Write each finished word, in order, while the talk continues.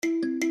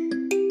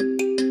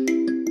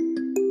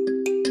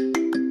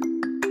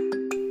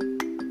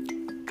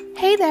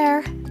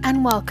there,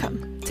 and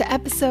welcome to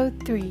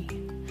episode 3.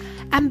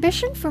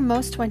 Ambition for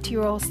most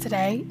 20-year-olds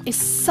today is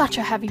such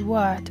a heavy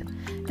word.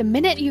 The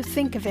minute you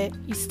think of it,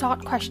 you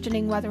start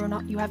questioning whether or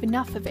not you have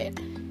enough of it,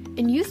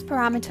 and use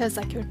parameters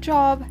like your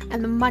job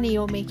and the money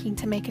you're making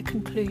to make a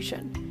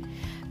conclusion.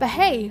 But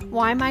hey,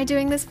 why am I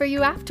doing this for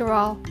you after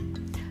all?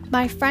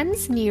 My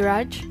friends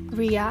Neeraj,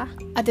 Riya,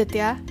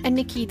 Aditya, and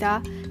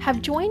Nikita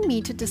have joined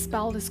me to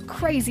dispel this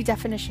crazy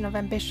definition of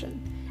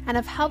ambition, and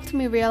have helped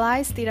me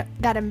realize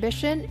that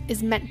ambition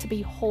is meant to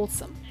be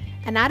wholesome,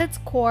 and at its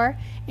core,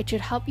 it should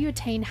help you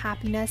attain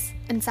happiness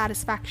and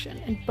satisfaction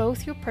in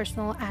both your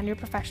personal and your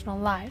professional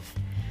life.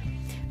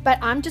 But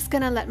I'm just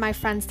gonna let my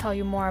friends tell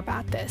you more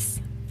about this.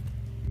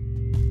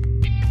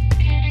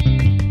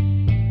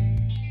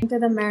 To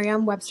the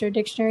Merriam-Webster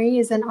dictionary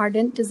is an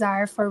ardent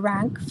desire for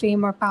rank,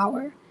 fame, or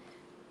power.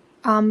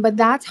 But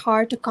that's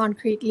hard to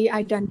concretely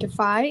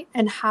identify,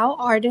 and how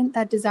ardent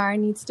that desire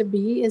needs to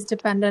be is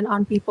dependent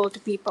on people to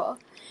people.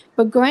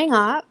 But growing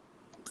up,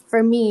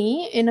 for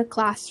me, in a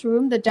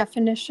classroom, the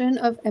definition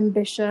of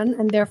ambition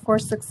and therefore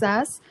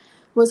success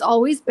was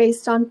always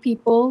based on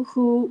people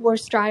who were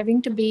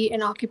striving to be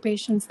in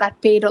occupations that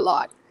paid a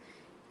lot,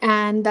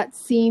 and that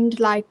seemed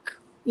like,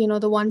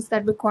 the ones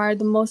that required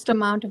the most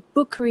amount of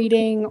book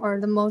reading or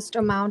the most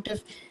amount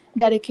of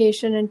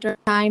dedication into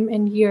time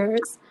and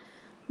years.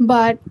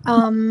 But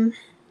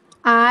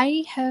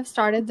I have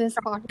started this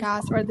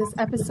podcast, or this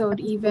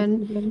episode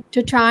even,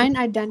 to try and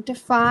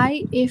identify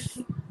if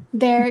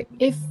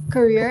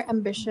career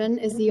ambition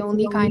is the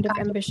only kind of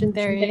ambition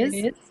there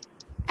is,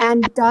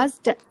 and does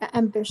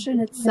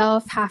ambition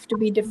itself have to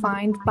be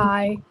defined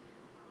by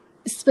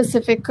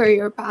specific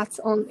career paths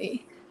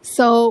only.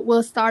 So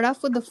we'll start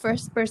off with the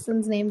first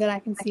person's name that I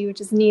can see,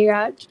 which is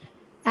Neeraj,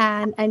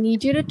 and I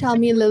need you to tell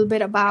me a little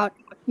bit about,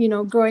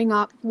 growing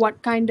up, what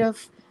kind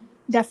of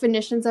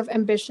definitions of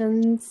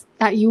ambitions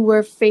that you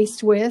were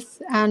faced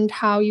with, and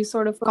how you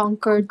sort of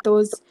conquered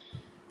those,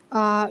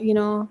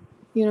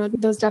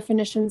 those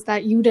definitions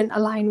that you didn't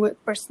align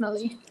with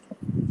personally.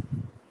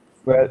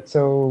 Well,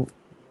 so,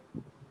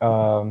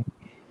 during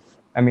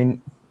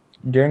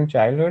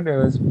childhood, it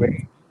was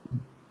very,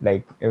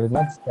 it was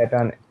not set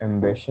on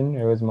ambition.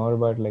 It was more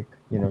about,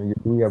 you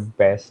do your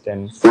best,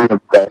 and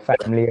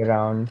family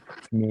around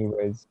me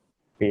was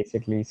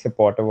basically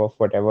supportive of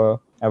whatever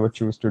I would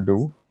choose to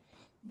do.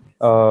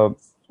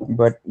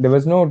 But there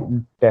was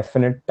no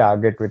definite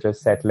target which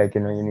was set,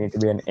 you need to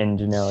be an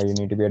engineer, or you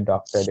need to be a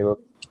doctor. They were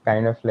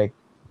kind of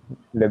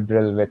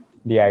liberal with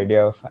the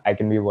idea of I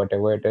can be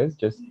whatever it is,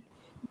 just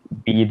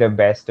be the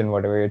best in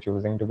whatever you're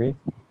choosing to be.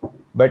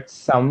 But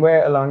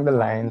somewhere along the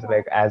lines,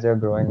 as you're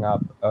growing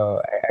up,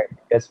 I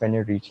guess when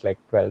you reach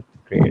 12th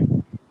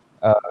grade,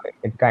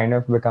 it kind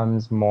of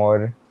becomes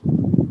more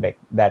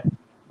that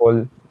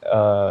whole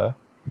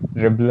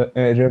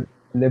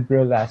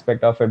liberal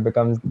aspect of it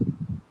becomes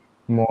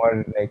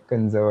more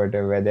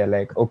conservative, where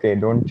they're okay,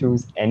 don't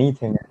choose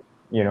anything,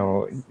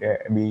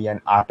 be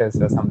an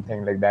artist or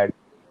something like that.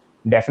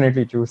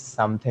 Definitely choose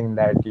something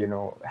that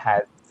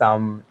has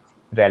some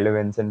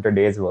relevance in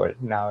today's world.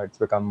 Now it's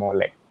become more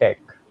like tech,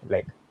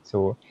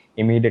 so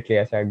immediately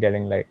I started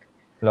getting a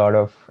lot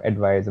of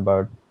advice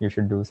about you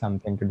should do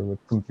something to do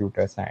with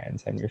computer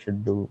science, and you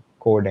should do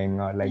coding,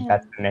 or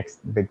that's the next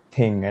big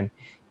thing. And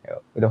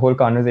the whole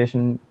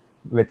conversation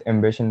with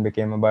ambition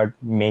became about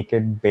make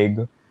it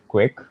big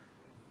quick,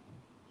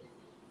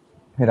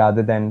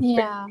 rather than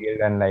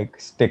fail and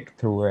stick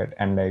through it,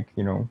 and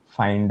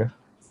find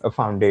a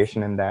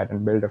foundation in that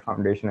and build a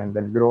foundation and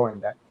then grow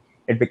in that.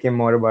 It became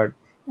more about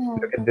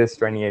look at this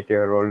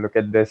 28-year-old, look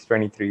at this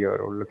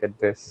 23-year-old, look at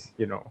this,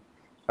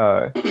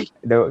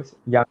 those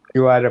young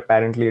you are,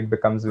 apparently it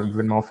becomes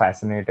even more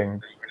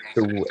fascinating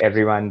to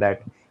everyone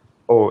that,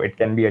 oh, it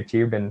can be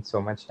achieved in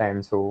so much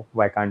time, so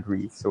why can't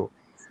we? So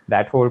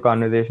that whole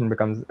conversation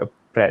becomes a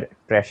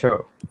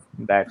pressure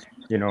that,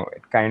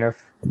 it kind of,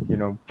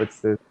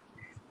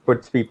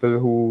 puts people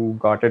who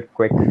got it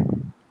quick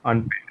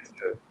on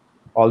pedestal,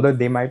 although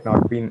they might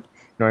not be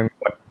knowing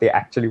what they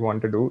actually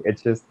want to do.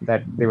 It's just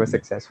that they were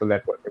successful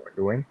at what they were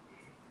doing.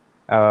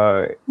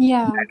 That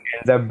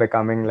ends up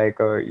becoming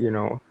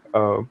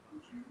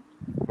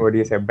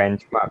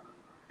benchmark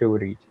to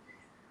reach.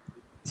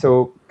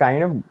 So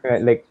kind of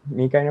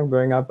me kind of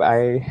growing up,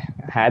 I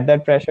had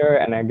that pressure,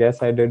 and I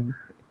guess I did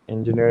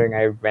engineering.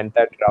 I went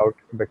that route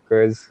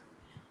because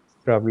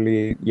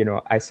probably,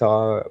 I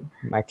saw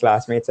my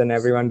classmates and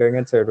everyone doing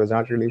it. So it was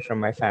not really from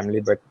my family,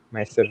 but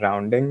my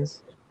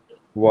surroundings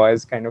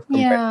was kind of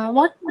competitive. Yeah.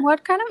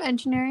 What kind of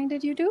engineering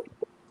did you do?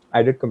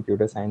 I did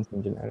computer science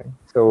engineering.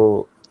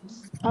 So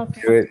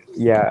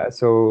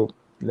so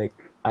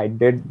I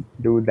did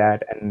do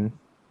that, and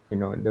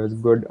there was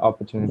good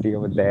opportunity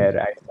over there.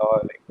 I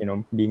saw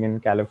being in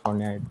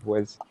California, it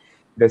was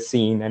the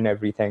scene and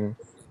everything.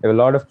 There were a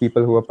lot of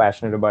people who were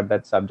passionate about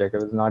that subject.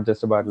 It was not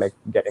just about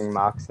getting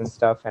marks and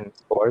stuff and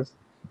scores.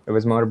 It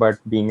was more about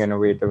being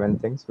innovative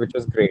and things, which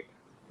was great.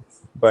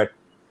 But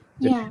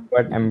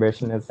what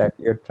ambition is that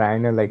you're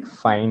trying to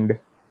find,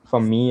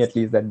 for me at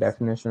least, that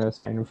definition is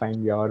trying to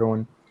find your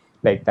own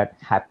that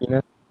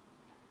happiness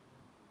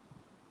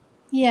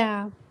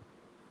Yeah.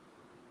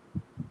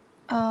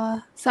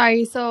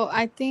 Sorry. So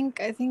I think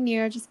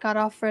Neera just got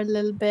off for a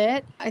little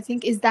bit. I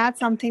think, is that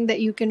something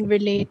that you can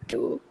relate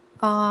to?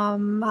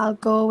 I'll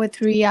go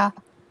with Ria.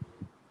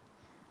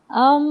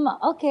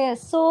 Okay,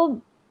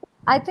 so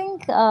I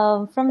think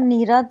from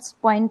Neeraj's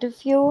point of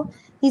view,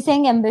 he's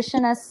saying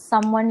ambition as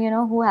someone,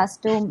 who has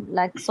to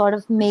like sort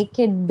of make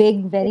it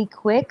big very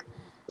quick.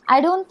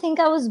 I don't think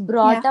I was Yeah.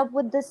 brought up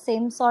with the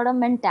same sort of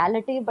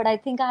mentality, but I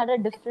think I had a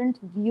different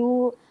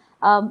view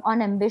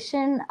on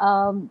ambition.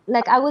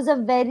 Like I was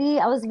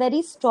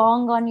very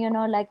strong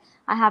on, like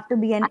I have to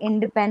be an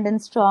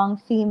independent, strong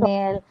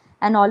female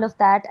and all of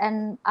that.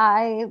 And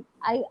I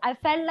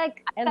felt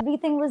like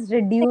everything was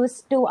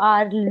reduced to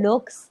our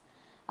looks.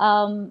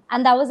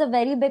 And that was a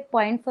very big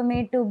point for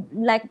me to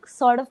like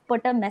sort of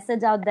put a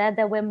message out there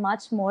that we're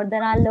much more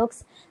than our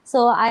looks.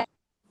 So I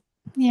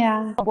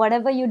Yeah.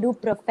 whatever you do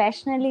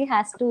professionally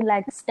has to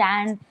like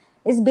stand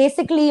is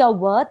basically your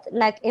worth.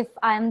 Like if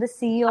I'm the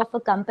CEO of a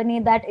company,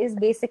 that is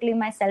basically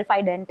my self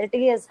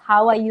identity, is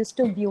how I used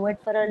to view it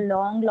for a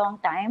long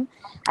time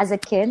as a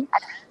kid.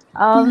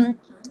 Yeah.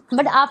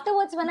 But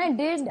afterwards, when I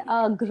did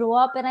grow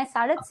up and I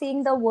started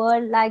seeing the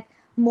world like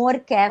more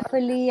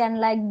carefully and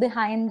like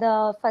behind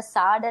the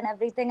facade and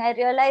everything, I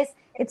realized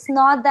it's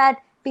not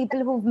that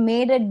people who've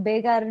made it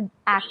big are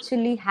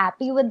actually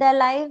happy with their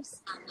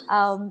lives.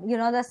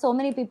 There's so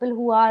many people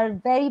who are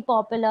very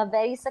popular,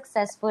 very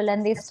successful,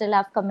 and they still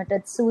have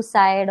committed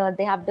suicide or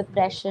they have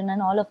depression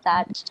and all of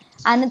that.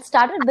 And it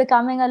started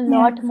becoming a Yeah.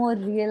 lot more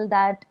real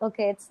that,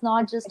 okay, it's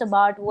not just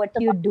about what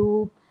you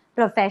do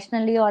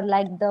professionally or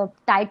like the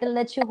title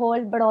that you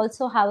hold, but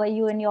also how are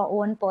you in your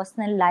own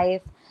personal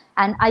life,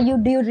 and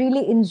do you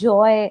really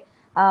enjoy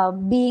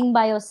being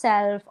by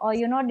yourself, or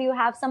do you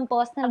have some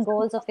personal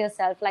goals of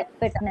yourself like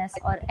fitness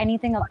or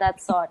anything of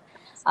that sort.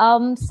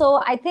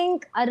 So I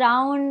think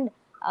around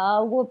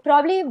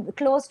probably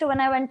close to when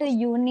I went to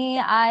uni,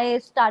 I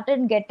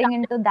started getting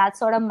into that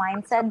sort of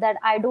mindset that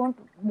I don't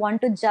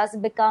want to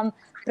just become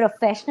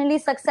professionally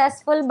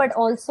successful, but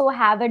also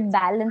have it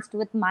balanced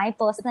with my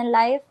personal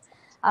life.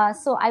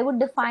 So I would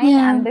define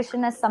Yeah.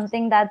 ambition as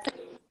something that's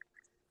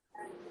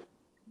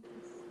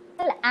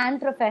and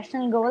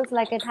professional goals.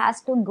 Like it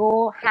has to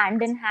go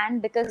hand in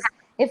hand, because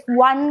if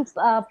one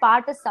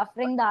part is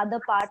suffering, the other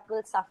part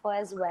will suffer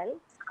as well.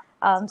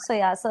 So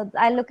yeah, so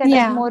I look at it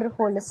Yeah. more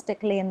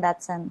holistically in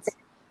that sense.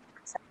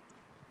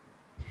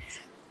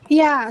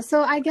 Yeah,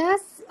 so I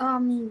guess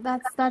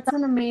that's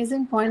an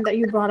amazing point that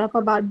you brought up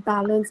about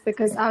balance,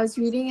 because I was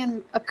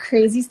reading a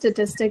crazy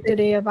statistic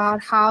today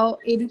about how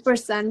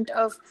 80%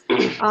 of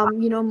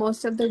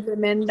most of the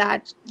women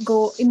that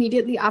go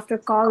immediately after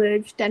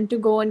college tend to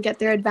go and get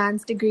their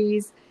advanced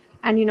degrees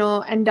and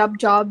end up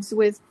jobs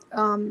with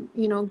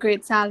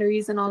great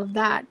salaries and all of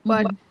that.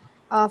 But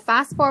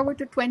fast forward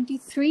to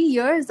 23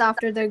 years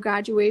after their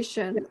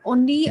graduation,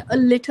 only a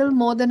little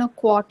more than a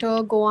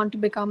quarter go on to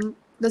become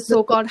the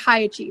so-called high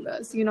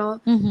achievers,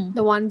 Mm-hmm.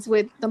 the ones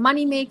with the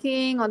money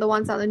making, or the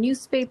ones on the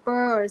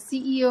newspaper, or a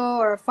CEO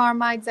or a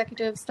pharma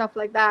executive, stuff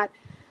like that.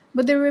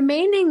 But the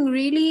remaining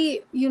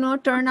really,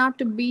 turn out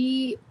to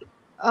be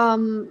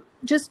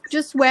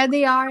just where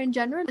they are in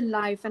general in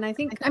life. And I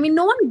mean,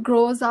 no one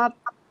grows up,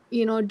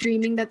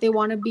 dreaming that they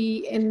want to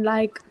be in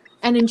like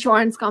an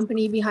insurance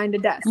company behind a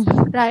desk,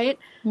 right?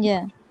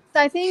 Yeah. So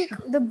I think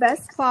the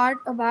best part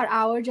about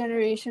our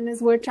generation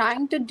is we're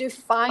trying to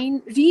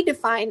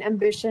redefine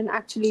ambition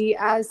actually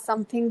as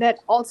something that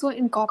also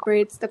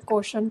incorporates the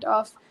quotient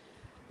of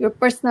your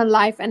personal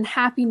life and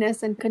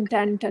happiness and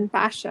content and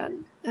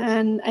passion.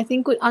 And I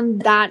think on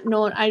that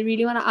note, I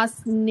really want to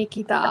ask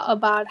Nikita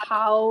about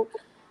how,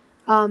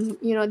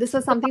 this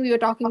was something we were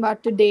talking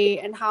about today,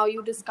 and how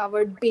you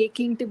discovered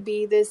baking to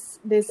be this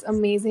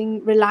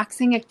amazing,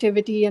 relaxing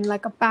activity and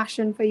like a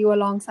passion for you,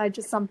 alongside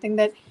just something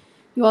that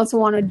you also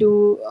want to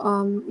do,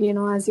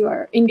 as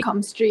your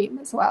income stream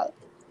as well.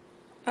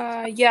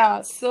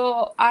 Yeah,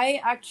 so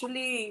I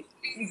actually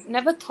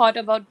never thought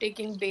about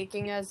taking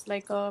baking as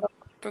like a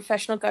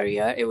professional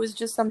career. It was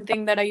just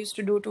something that I used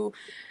to do to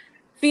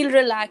feel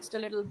relaxed a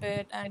little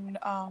bit, and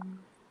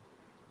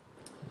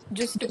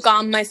just to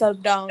calm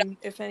myself down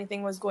if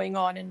anything was going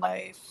on in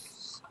life.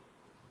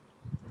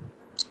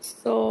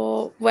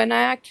 So when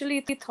I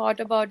actually thought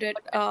about it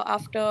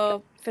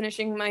after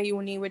finishing my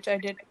uni, which I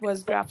did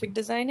was graphic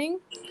designing,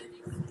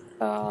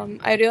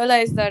 I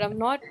realized that I'm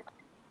not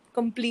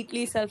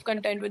completely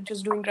self-content with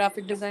just doing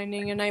graphic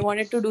designing, and I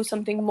wanted to do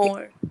something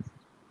more.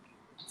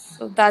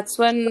 So that's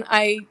when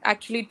I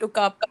actually took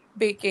up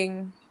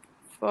baking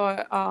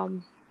for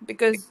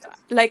because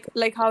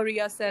like how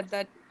Ria said,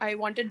 that I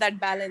wanted that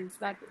balance.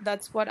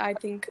 That's what I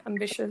think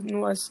ambition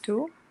was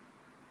too.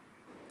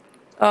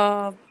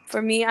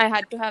 For me, I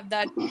had to have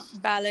that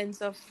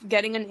balance of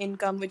getting an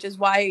income, which is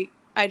why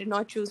I did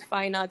not choose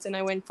fine arts and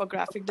I went for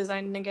graphic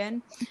design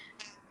again.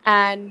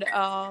 And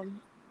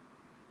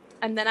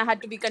and then I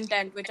had to be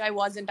content, which I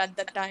wasn't at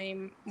that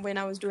time when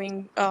I was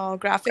doing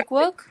graphic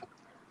work.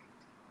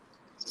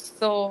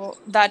 So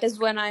that is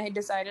when I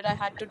decided I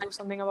had to do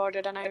something about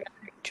it, and I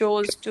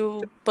chose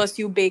to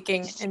pursue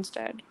baking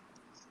instead.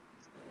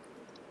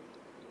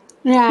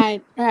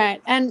 Right, right.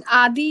 And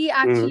Adi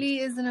actually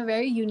is in a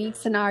very unique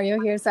scenario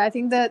here. So I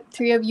think the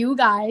three of you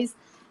guys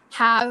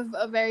have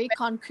a very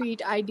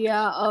concrete idea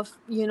of,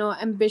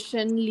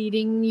 ambition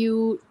leading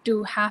you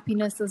to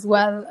happiness as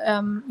well,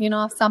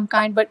 of some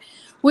kind. But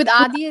with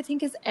Adi, I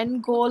think his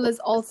end goal is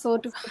also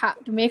to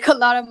make a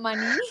lot of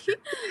money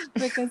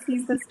because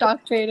he's the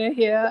stock trader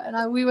here.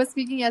 And we were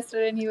speaking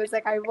yesterday, and he was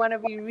like, "I want to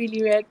be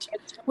really rich,"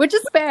 which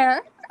is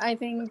fair. I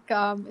think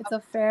it's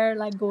a fair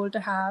goal to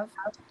have.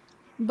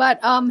 But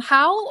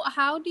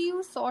how do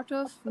you sort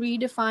of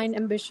redefine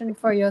ambition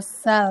for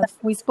yourself?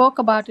 We spoke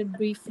about it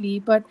briefly,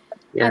 but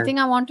I think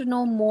I want to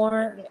know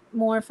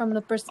more from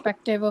the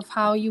perspective of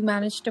how you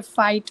managed to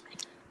fight.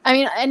 I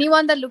mean,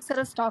 anyone that looks at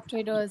a stock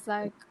trader is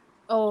like,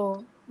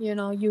 oh,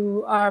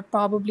 you are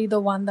probably the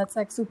one that's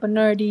like super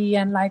nerdy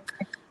and like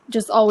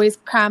just always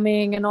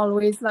cramming and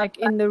always like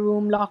in the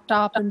room locked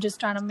up and just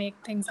trying to make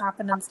things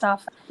happen and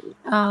stuff.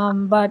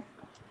 But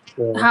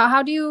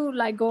how do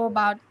you go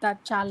about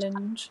that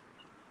challenge?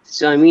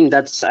 So, I mean,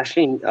 that's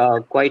actually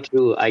quite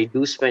true. I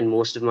do spend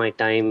most of my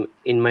time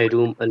in my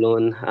room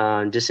alone,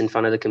 just in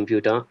front of the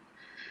computer.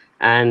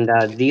 And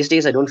these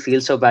days, I don't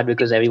feel so bad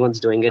because everyone's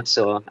doing it.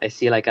 So I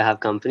feel like I have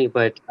company,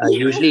 but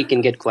usually it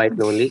can get quite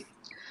lonely.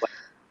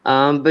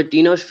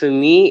 But, for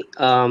me,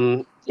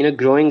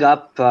 growing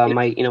up,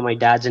 my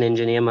dad's an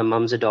engineer, my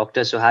mom's a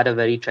doctor. So I had a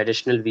very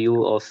traditional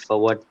view of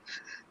what,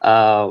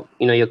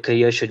 your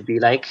career should be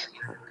like.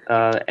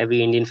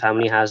 Every Indian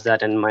family has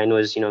that. And mine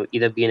was,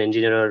 either be an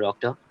engineer or a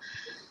doctor.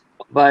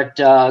 But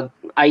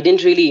I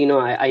didn't really,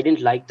 I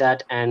didn't like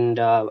that. And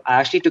I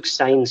actually took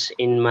science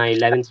in my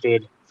 11th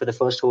grade for the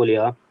first whole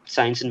year,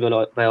 science and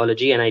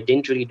biology, and I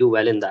didn't really do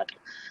well in that.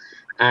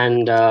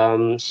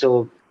 And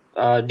so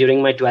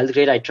during my 12th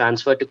grade, I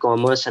transferred to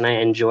commerce, and I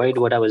enjoyed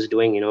what I was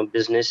doing.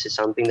 Business is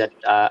something that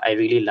I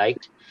really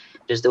liked.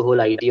 Just the whole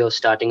idea of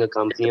starting a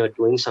company or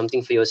doing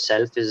something for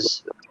yourself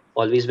has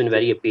always been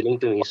very appealing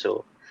to me.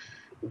 So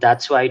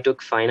that's why I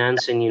took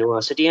finance in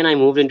university, and I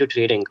moved into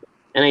trading.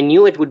 And I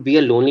knew it would be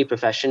a lonely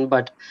profession,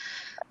 but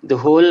the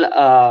whole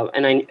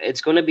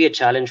it's going to be a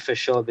challenge for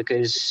sure,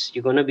 because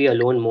you're going to be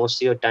alone most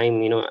of your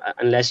time,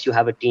 unless you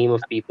have a team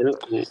of people.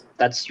 And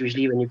that's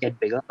usually when you get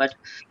bigger. But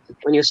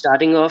when you're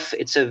starting off,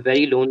 it's a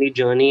very lonely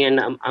journey, and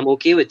I'm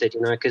okay with it,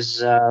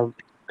 because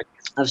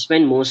I've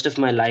spent most of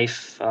my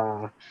life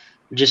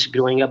just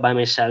growing up by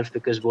myself,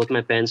 because both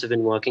my parents have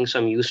been working, so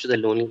I'm used to the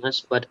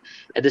loneliness. But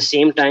at the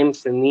same time,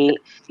 for me,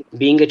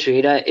 being a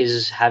trader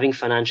is having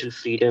financial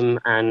freedom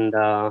and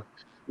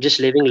just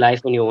living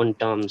life on your own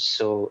terms.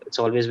 So it's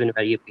always been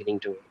very appealing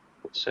to me.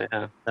 So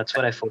yeah, that's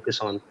what I focus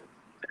on.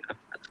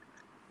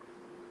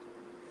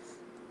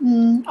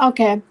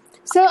 Okay.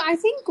 So I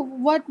think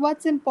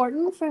what's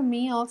important for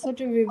me also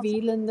to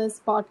reveal in this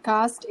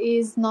podcast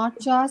is not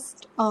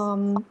just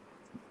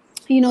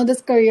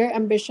this career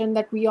ambition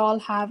that we all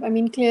have. I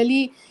mean,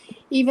 clearly,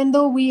 even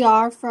though we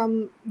are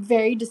from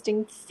very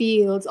distinct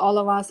fields, all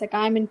of us, like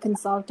I'm in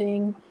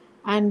consulting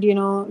and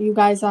you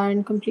guys are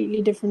in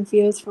completely different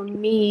fields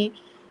from me,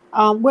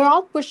 we're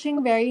all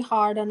pushing very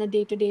hard on a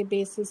day-to-day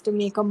basis to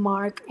make a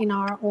mark in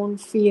our own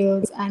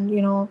fields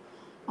and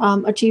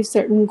achieve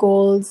certain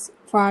goals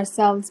for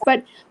ourselves.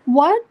 But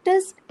what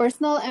does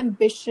personal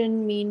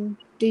ambition mean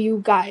to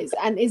you guys?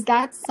 And is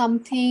that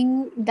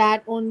something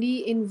that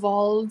only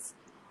involves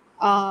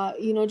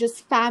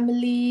just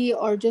family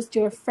or just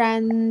your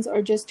friends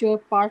or just your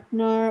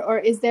partner, or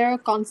is there a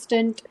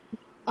constant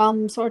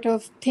sort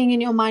of thing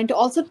in your mind to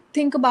also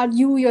think about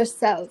you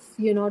yourself,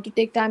 to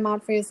take time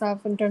out for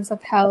yourself in terms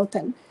of health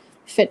and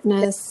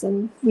fitness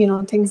and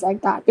things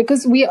like that?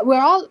 Because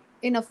we're all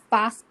in a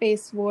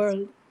fast-paced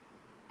world,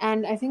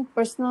 and I think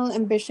personal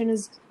ambition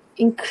is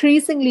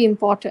increasingly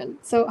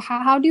important. So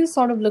how do you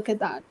sort of look at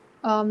that?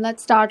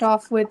 Let's start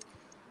off with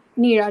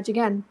Neeraj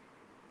again.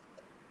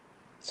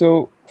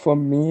 So for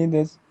me,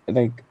 this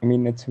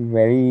it's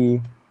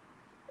very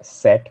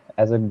set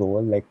as a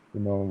goal.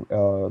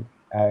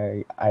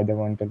 I either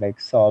want to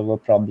solve a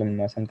problem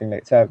or something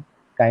like. So I've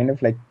kind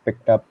of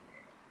picked up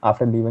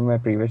after leaving my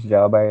previous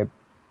job. I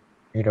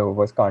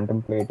was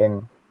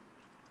contemplating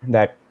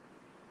that,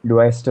 do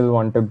I still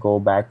want to go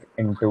back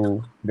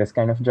into this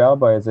kind of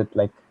job, or is it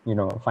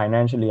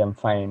financially I'm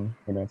fine,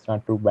 it's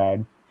not too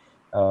bad,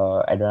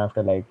 I don't have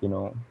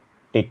to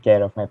take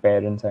care of my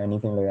parents or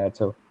anything like that.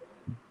 So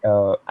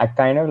I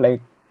kind of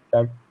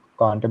start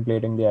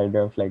contemplating the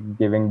idea of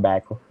giving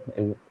back.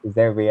 Is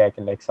there a way I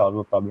can solve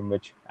a problem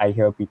which I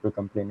hear people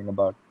complaining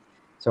about?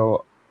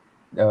 So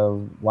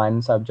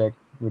one subject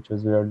which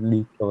was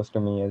really close to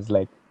me is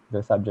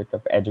the subject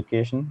of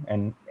education,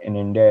 and in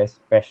India,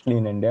 especially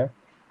in India,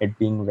 it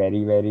being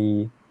very,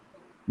 very,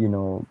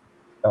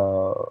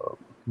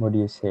 what do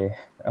you say?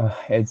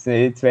 It's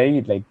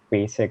very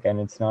basic, and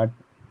it's not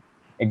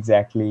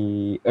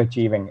exactly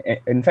achieving.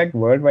 In fact,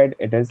 worldwide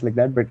it is like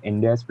that, but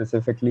India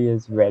specifically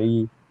is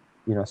very,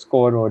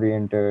 score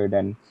oriented,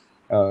 and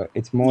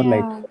it's more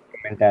like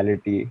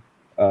mentality.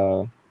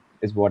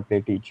 is what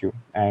they teach you.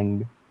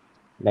 And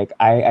like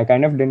I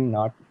kind of did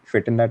not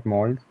fit in that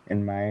mold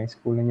in my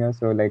schooling year.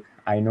 So like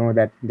I know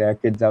that there are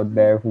kids out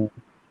there who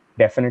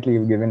definitely,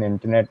 given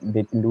internet,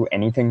 they can do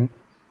anything.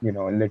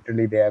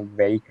 Literally they are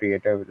very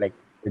creative, like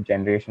the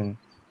generation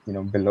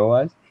below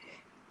us.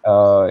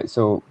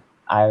 So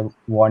I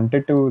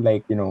wanted to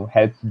like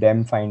help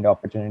them find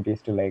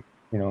opportunities to like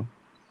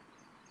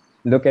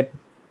look at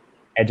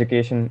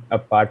education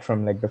apart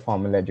from like the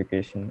formal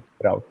education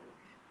route.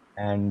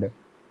 And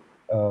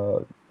uh,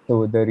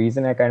 so the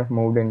reason I kind of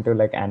moved into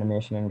like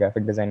animation and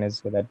graphic design is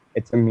so that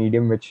it's a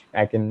medium which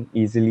I can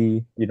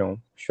easily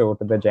show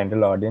to the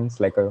general audience,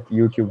 like a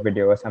YouTube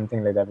video or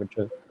something like that, which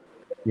will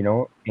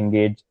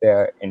engage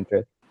their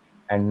interest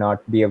and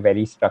not be a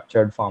very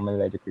structured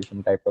formal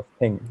education type of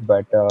thing.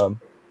 But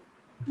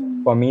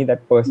for me,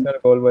 that personal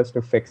goal was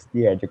to fix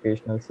the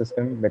educational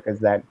system, because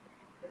that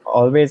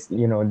always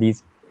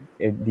these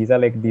are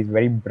like these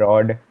very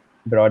broad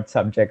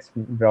subjects,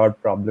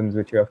 broad problems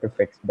which you have to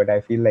fix. But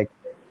I feel like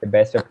the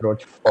best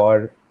approach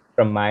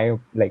from my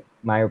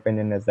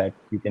opinion is that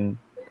you can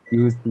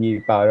use the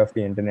power of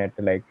the internet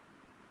to like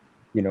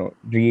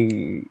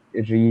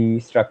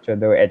restructure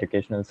the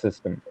educational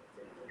system.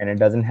 And it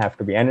doesn't have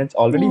to be, and it's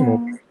already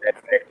moving in that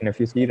direction. If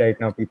you see right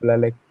now, people are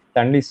like,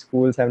 suddenly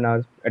schools have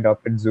now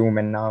adopted Zoom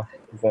and now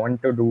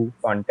want to do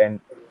content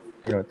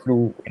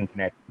through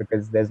internet,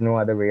 because there's no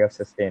other way of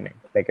sustaining.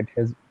 Like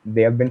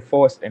they have been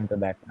forced into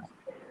that now.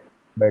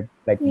 But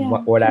like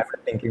what I was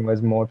thinking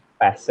was more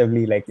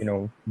passively, like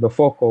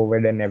before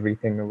COVID and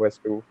everything, was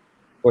to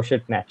push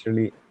it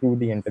naturally through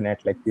the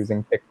internet, like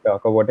using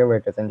TikTok or whatever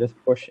it is, and just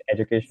push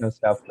educational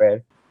stuff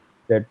where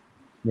that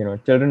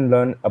children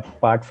learn,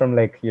 apart from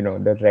like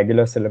the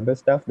regular syllabus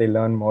stuff, they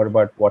learn more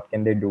about what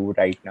can they do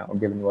right now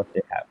given what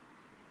they have,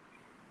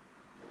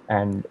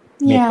 and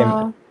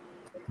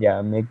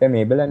make them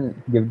able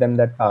and give them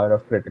that power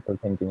of critical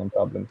thinking and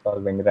problem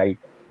solving right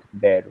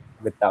there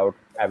without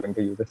having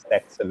to use a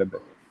set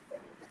syllabus.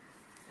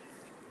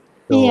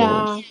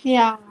 So,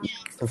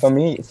 so for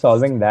me,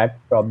 solving that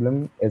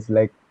problem is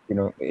like,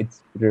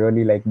 it's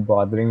really like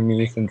bothering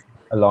me since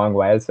a long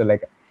while. So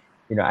like,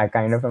 I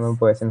kind of am a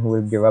person who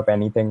will give up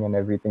anything and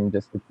everything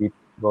just to keep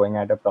going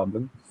at a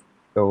problem.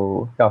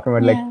 So talking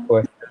about like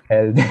personal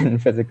health and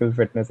physical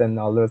fitness and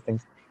all those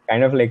things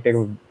kind of like take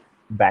a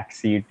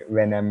backseat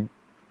when I'm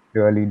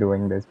really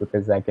doing this,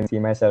 because I can see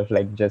myself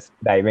like just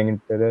diving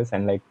into this,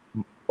 and like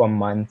for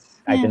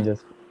months I can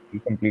just be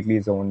completely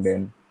zoned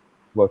in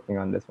working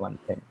on this one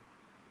thing.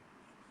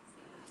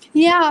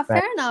 Yeah,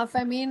 fair enough.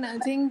 I mean, I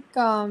think,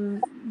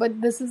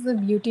 but this is the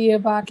beauty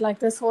about like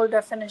this whole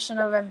definition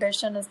of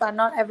ambition, is that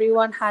not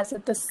everyone has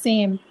it the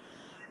same.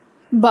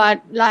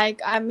 But like,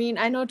 I mean,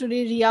 I know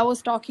today Ria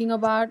was talking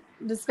about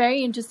this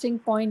very interesting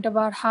point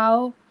about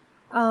how,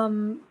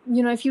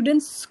 if you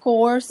didn't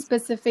score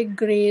specific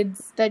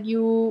grades, that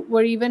you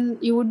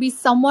would be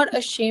somewhat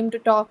ashamed to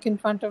talk in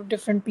front of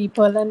different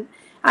people. And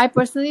I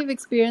personally have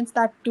experienced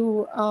that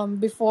too.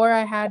 Before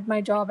I had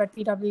my job at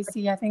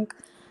PwC, I think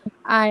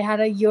I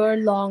had a year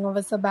long of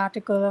a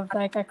sabbatical of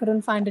like I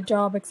couldn't find a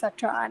job,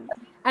 etc.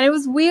 And it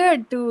was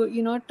weird to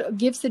to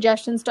give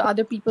suggestions to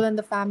other people in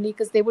the family,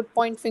 because they would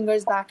point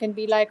fingers back and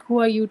be like,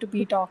 "Who are you to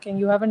be talking?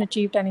 You haven't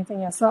achieved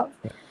anything yourself."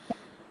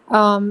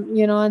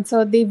 And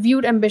so they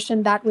viewed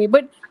ambition that way.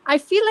 But I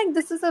feel like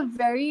this is a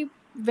very,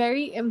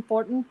 very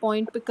important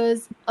point,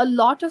 because a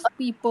lot of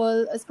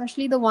people,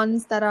 especially the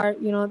ones that are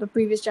the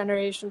previous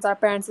generations, our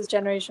parents'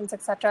 generations,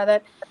 etc.,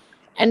 that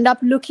end up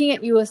looking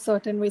at you a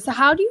certain way. So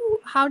how do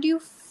you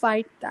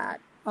fight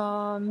that?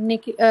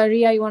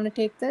 Ria, you want to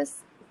take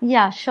this?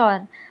 Yeah,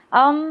 sure.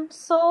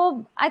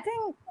 So I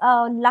think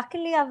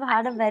luckily I've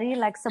had a very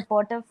like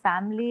supportive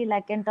family,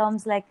 like in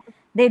terms like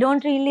they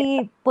don't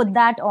really put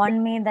that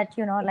on me that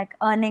like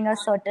earning a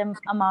certain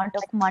amount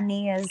of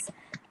money is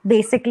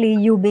basically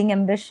you being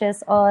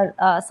ambitious or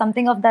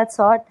something of that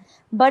sort.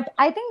 But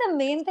I think the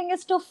main thing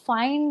is to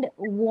find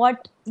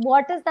what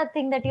is that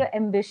thing that you're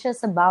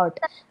ambitious about.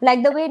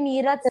 Like the way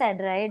Neeraj said,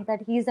 right,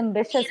 that he's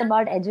ambitious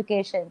about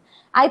education.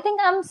 I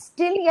think I'm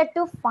still yet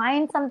to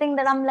find something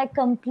that I'm like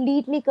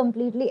completely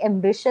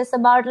ambitious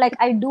about. Like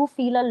I do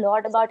feel a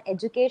lot about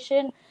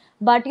education,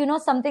 but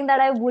something that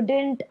I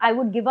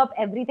would give up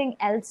everything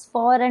else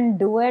for and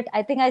do it.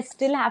 I think I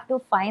still have to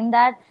find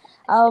that.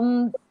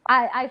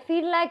 I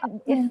feel like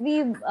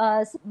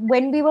if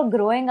when we were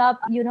growing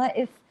up,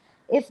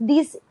 if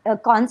these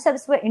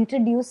concepts were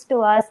introduced to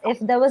us, if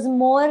there was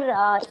more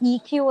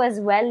EQ as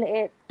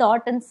well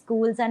taught in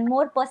schools, and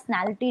more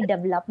personality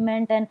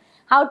development, and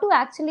how to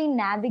actually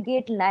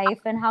navigate life,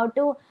 and how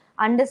to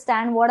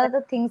understand what are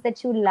the things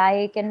that you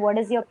like and what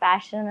is your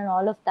passion and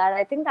all of that,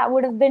 I think that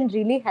would have been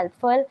really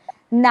helpful.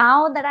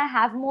 Now that I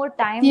have more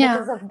time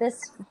because of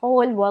this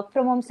whole work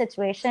from home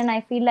situation,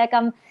 I feel like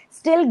I'm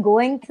still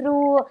going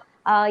through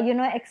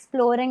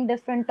exploring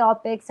different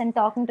topics and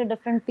talking to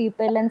different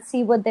people and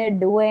see what they're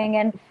doing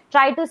and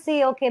try to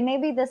see, okay,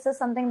 maybe this is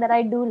something that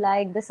I do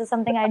like, this is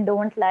something I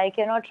don't like,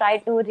 try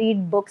to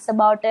read books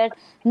about it.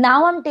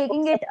 Now I'm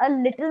taking it a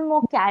little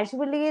more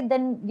casually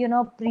than,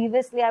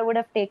 previously I would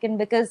have taken,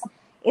 because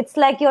it's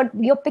like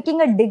you're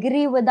picking a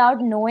degree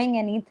without knowing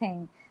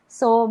anything.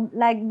 So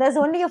like there's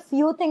only a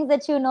few things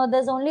that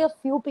there's only a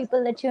few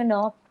people that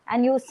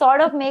and you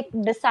sort of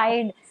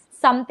decide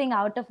something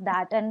out of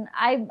that. And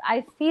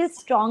I feel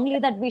strongly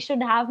that we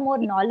should have more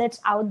knowledge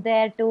out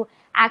there to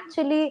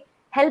actually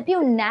help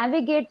you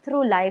navigate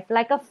through life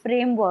like a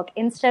framework,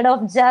 instead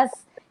of just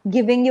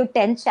giving you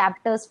 10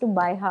 chapters to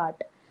by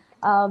heart.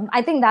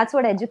 I think that's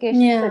what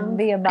education should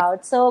be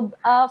about. So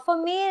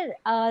for me,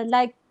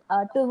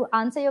 to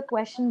answer your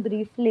question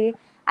briefly,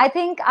 I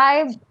think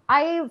I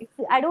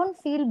don't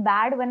feel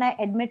bad when I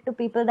admit to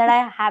people that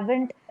I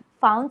haven't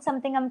found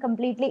something I'm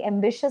completely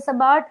ambitious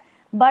about.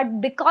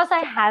 But because I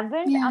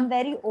haven't, I'm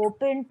very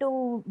open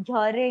to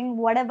hearing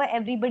whatever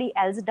everybody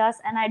else does,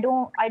 and I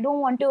don't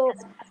want to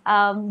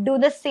do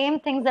the same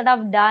things that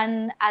I've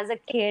done as a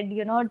kid,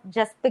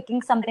 just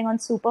picking something on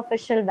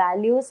superficial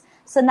values.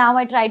 So now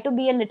I try to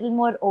be a little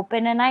more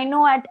open, and I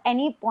know at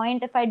any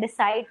point if I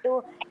decide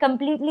to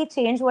completely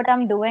change what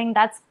I'm doing,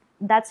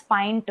 that's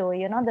fine too.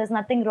 There's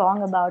nothing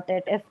wrong about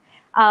it. If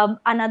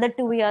another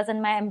 2 years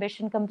and my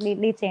ambition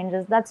completely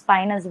changes, that's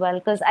fine as well,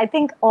 because I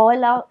think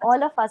all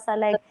of us are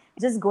like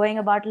just going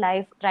about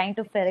life trying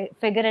to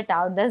figure it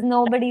out. There's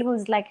nobody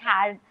who's like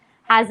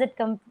has it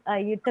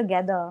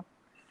together.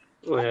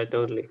 Oh yeah,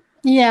 totally.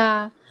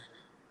 Yeah.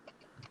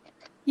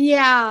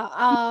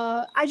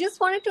 I just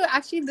wanted to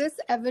actually, this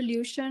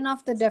evolution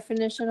of the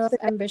definition of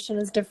ambition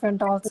is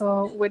different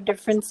also with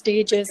different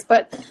stages.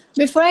 But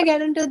before I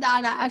get into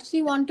that, I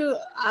actually want to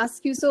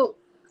ask you, so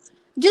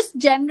just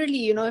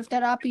generally, if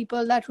there are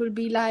people that will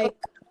be like,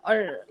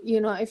 or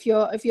if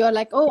you're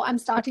like, oh, I'm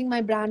starting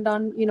my brand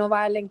on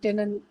via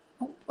LinkedIn and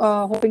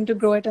hoping to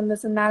grow it and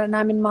this and that, and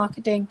I'm in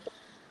marketing,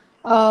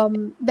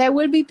 there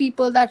will be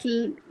people that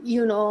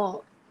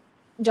will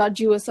judge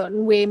you a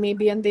certain way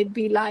maybe, and they'd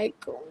be like,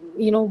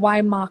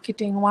 why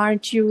marketing, why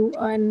aren't you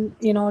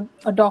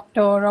a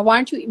doctor, or why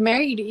aren't you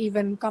married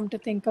even, come to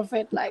think of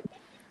it, like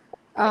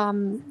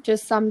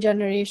just some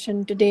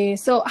generation today.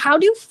 So how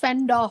do you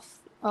fend off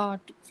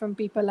from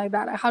people like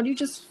that? How do you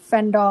just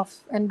fend off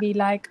and be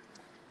like,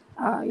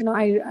 I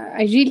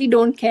really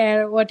don't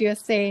care what you're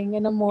saying,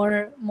 in a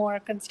more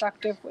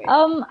constructive way?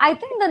 I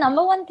think the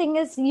number one thing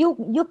is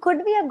you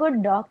could be a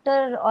good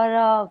doctor or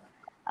a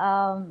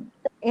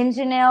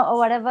engineer or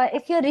whatever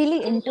if you're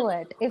really into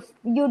it. If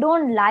you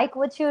don't like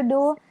what you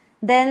do,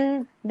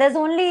 then there's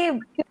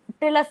only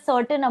till a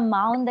certain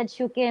amount that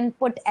you can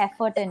put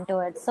effort into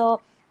it.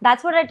 So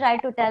that's what I try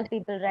to tell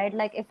people, right?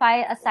 Like if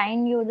I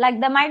assign you, like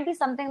there might be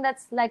something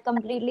that's like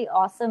completely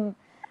awesome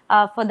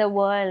for the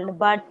world,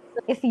 but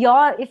if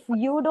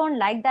you don't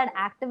like that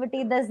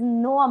activity, there's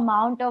no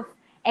amount of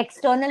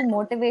external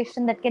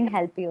motivation that can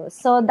help you.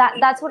 So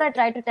that's what I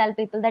try to tell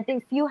people, that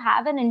if you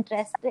have an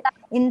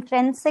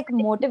intrinsic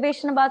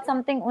motivation about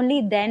something,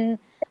 only then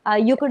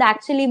you could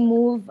actually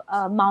move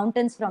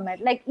mountains from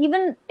it. Like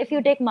even if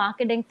you take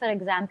marketing, for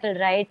example,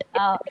 right?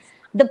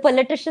 The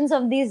politicians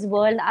of this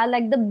world are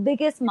like the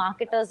biggest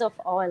marketers of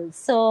all.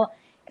 So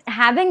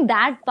having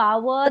that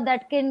power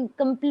that can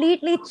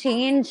completely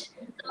change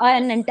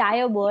an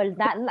entire world,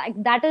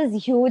 that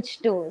is huge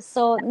too.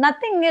 So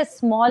nothing is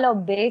small or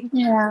big.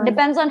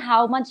 Depends on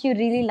how much you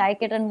really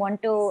like it and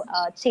want to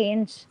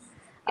change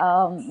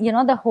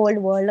the whole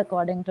world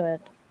according to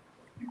it.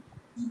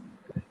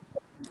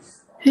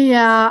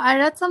 Yeah, I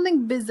read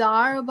something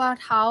bizarre about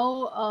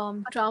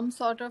how Trump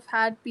sort of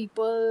had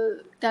people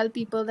tell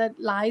people that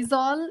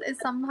Lysol is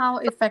somehow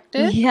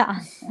effective. Yeah.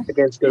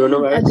 Against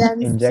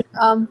coronavirus.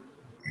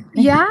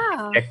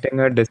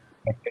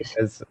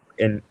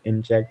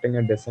 Injecting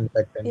a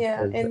disinfectant.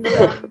 Yeah, in the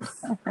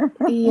lungs.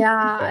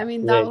 Yeah, I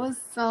mean, that was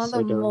some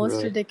of the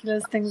most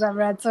ridiculous things I've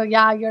read. So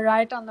yeah, you're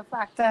right on the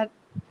fact that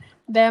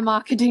their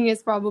marketing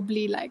is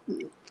probably like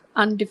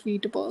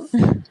undefeatable.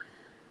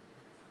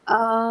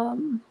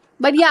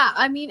 But yeah,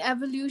 I mean,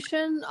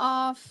 evolution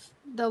of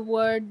the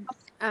word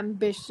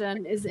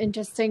ambition is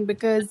interesting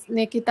because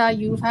Nikita,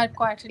 you've had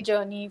quite a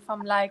journey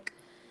from like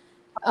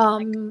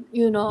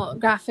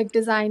graphic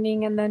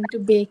designing and then to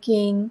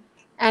baking,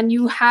 and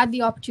you had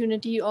the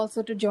opportunity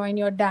also to join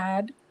your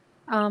dad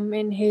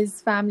in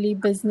his family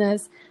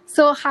business.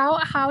 So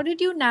how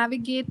did you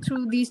navigate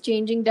through these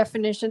changing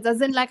definitions? As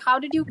in, like, how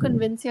did you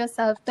convince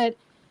yourself that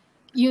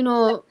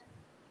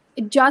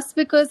just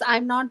because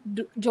I'm not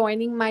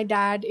joining my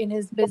dad in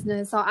his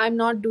business, or I'm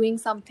not doing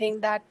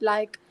something that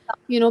like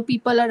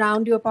people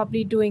around you are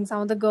probably doing,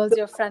 some of the girls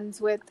you're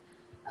friends with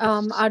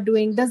are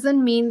doing,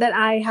 doesn't mean that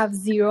I have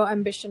zero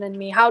ambition in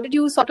me? How did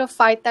you sort of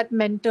fight that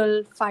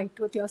mental fight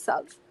with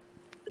yourself?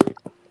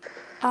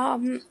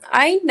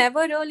 I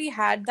never really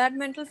had that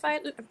mental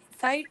fight.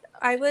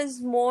 I was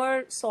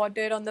more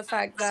sorted on the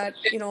fact that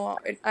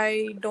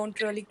I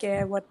don't really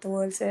care what the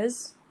world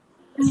says.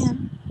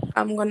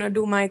 I'm gonna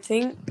do my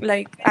thing.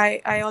 Like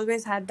I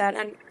always had that,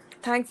 and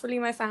thankfully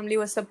my family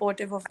was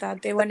supportive of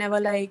that. They were never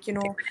like,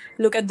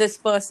 look at this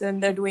person,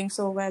 they're doing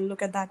so well,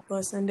 look at that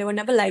person. They were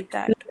never like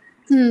that.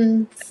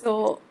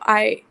 So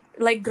I,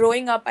 like,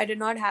 growing up, I did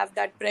not have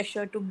that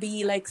pressure to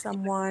be like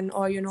someone,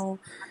 or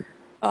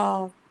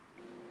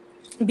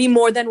be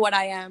more than what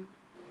I am.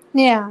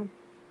 Yeah.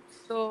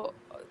 So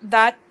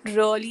that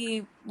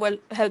really will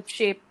help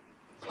shape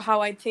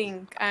how I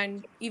think.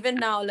 And even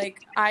now,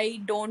 like,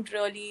 I don't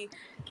really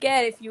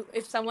care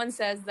if someone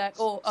says that,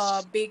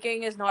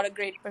 baking is not a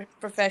great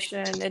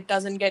profession, it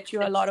doesn't get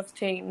you a lot of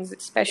things,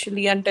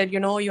 especially until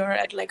you're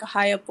at like a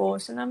higher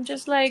post. And I'm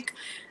just like,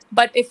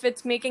 but if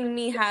it's making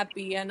me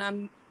happy and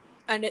I'm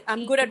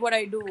good at what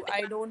I do,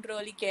 I don't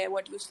really care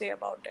what you say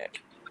about it.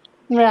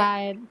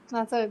 Right.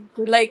 That's a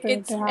good Like,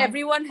 spirit to have.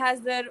 everyone has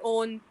their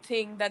own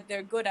thing that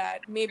they're good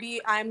at. Maybe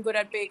I'm good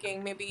at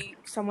baking, maybe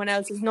someone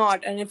else is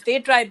not, and if they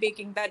try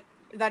baking,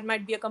 that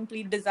might be a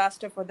complete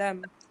disaster for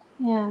them.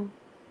 Yeah.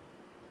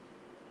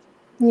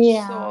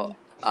 So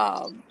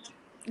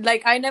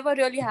like, I never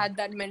really had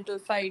that mental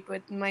fight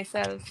with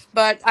myself,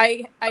 but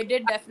I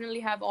did definitely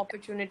have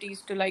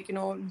opportunities to, like,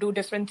 do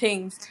different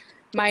things.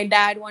 My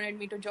dad wanted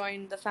me to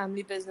join the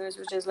family business,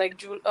 which is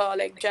like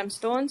like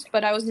gemstones,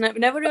 but I was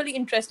never really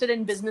interested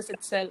in business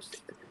itself.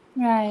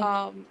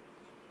 Right.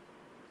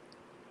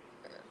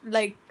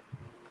 Like,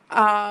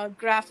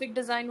 graphic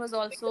design was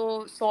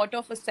also sort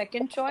of a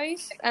second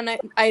choice, and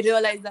I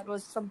realized that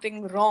was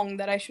something wrong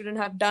that I shouldn't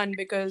have done,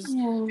 because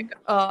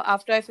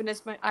after I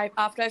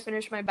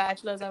finished my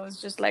bachelor's, I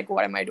was just like,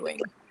 what am I doing?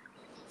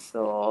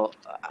 So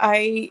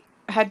I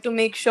had to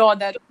make sure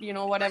that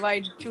whatever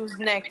I choose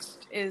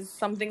next is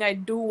something I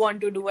do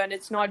want to do, and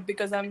it's not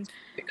because I'm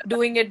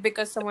doing it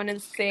because someone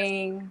is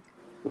saying.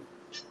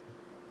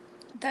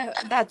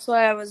 That's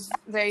why I was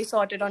very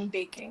sorted on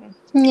baking.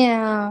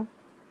 Yeah.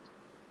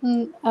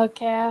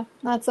 Okay.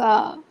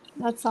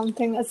 That's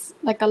something that's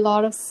like a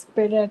lot of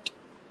spirit,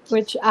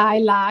 which I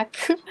lack.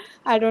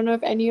 I don't know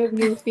if any of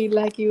you feel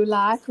like you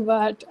lack,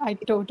 but I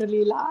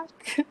totally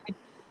lack.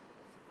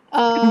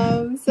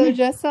 So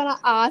just wanna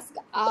ask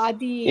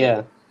Adi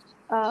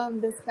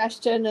this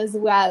question as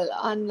well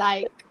on,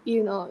 like,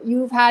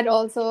 you've had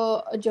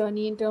also a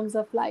journey in terms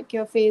of like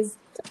your phase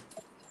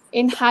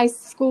in high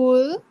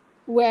school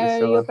where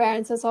your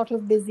parents are sort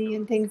of busy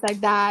and things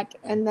like that,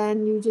 and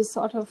then you just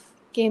sort of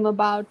came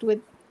about with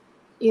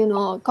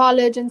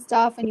college and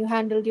stuff, and you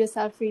handled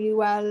yourself really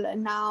well,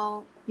 and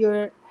now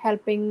you're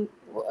helping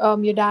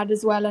your dad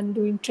as well and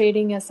doing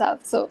trading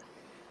yourself. So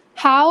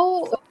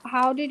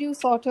how did you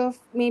sort of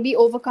maybe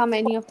overcome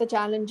any of the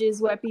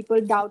challenges where people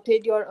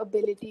doubted your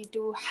ability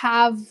to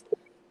have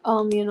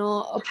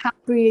a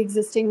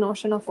pre-existing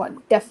notion of what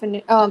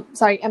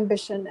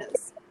ambition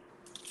is?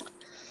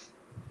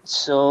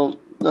 So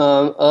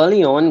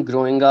early on,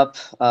 growing up,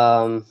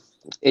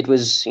 it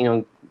was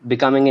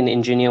becoming an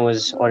engineer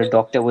or a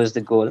doctor was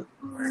the goal.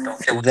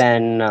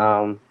 Then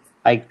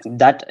I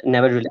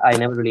never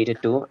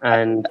related to,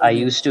 and I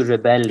used to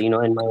rebel, in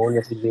my own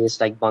little ways,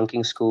 like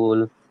bunking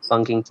school,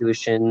 bunking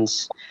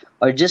tuitions,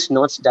 or just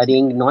not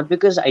studying. Not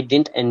because I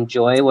didn't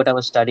enjoy what I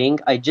was studying,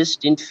 I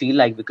just didn't feel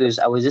like, because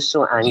I was just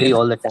so angry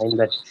all the time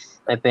that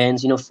my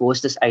parents,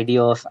 forced this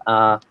idea of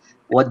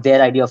what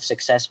their idea of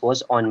success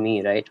was on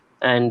me, right?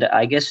 And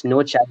I guess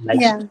no child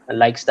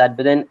likes that.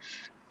 But then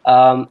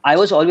I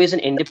was always an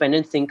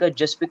independent thinker,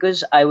 just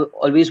because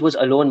always was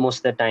alone most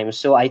of the time.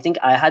 So I think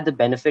I had the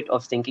benefit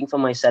of thinking for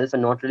myself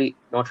and not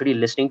really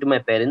listening to my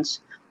parents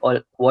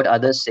or what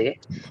others say,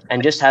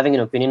 and just having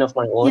an opinion of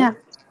my own. Yeah.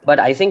 But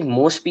I think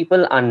most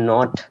people are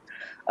not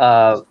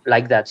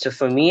like that. So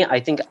for me, I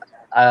think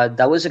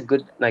that was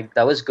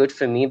good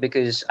for me,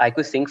 because I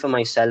could think for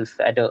myself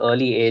at an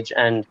early age.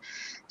 And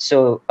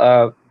so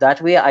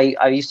that way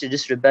I used to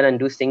just rebel and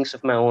do things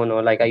of my own,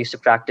 or like I used to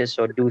practice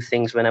or do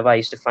things whenever I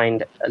used to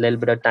find a little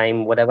bit of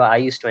time, whatever I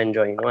used to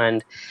enjoy,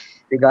 and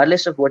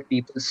regardless of what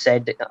people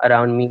said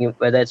around me,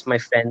 whether it's my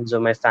friends or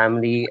my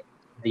family,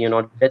 you're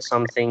not good at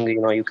something,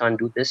 you can't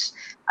do this.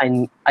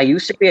 I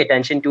used to pay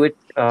attention to it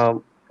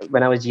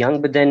when I was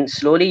young, but then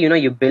slowly,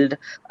 you build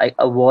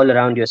a wall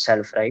around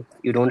yourself, right?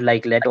 You don't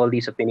let all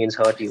these opinions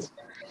hurt you.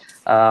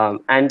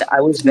 And I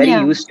was very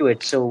used to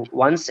it. So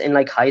once in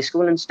like high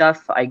school and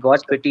stuff, I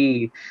got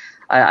pretty.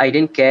 I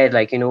didn't care,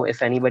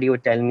 if anybody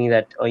would tell me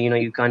that, oh,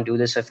 you can't do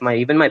this. If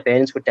even my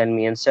parents would tell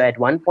me, and so at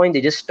one point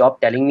they just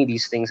stopped telling me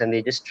these things, and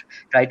they just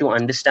try to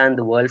understand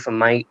the world from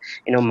my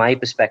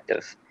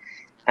perspective.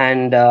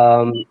 And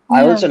I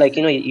also,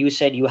 you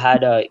said you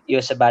had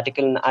your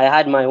sabbatical, and I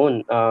had my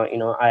own. I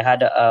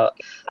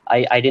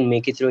didn't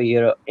make it through a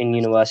year in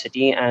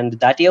university, and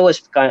that year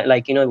was kind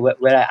of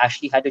where I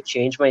actually had to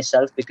change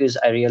myself, because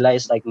I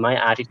realized my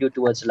attitude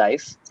towards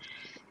life.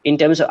 In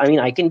terms of,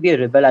 I can be a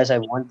rebel as I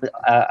want,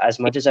 as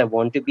much as I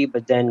want to be,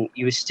 but then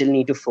you still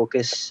need to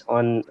focus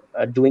on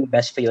doing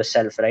best for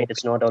yourself, right?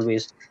 It's not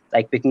always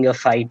like picking a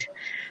fight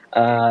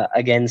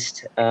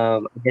against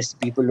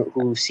people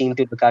who seem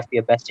to look after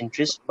your best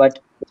interest, but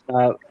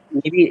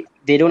maybe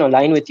they don't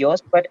align with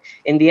yours, but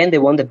in the end they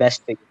want the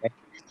best for you, right?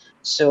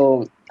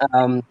 So,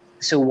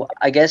 so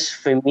I guess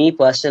for me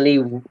personally,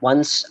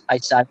 once I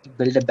started to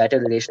build a better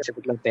relationship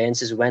with my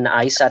parents is when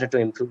I started to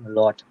improve a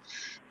lot.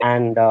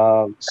 And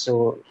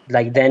so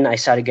like then I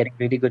started getting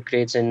really good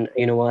grades in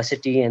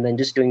university, and then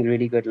just doing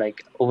really good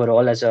like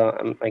overall as a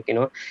like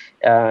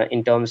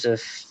in terms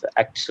of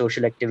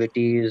social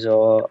activities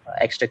or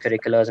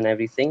extracurriculars and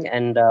everything.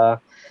 And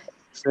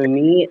for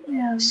me,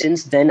 Yeah.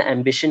 since then,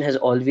 ambition has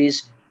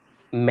always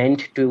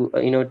meant to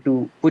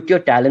to put your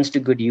talents to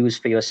good use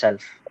for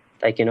yourself,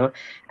 like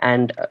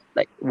and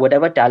like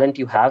whatever talent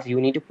you have, you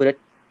need to put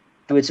it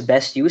to its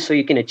best use so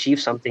you can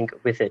achieve something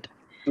with it.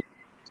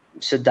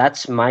 So Yeah.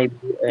 that's my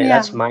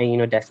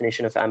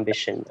definition of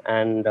ambition.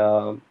 And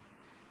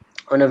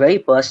on a very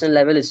personal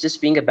level, it's just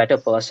being a better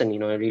person,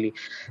 really,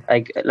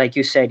 like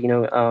you said,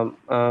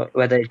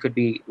 whether it could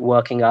be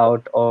working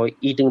out or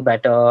eating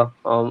better,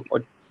 or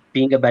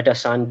being a better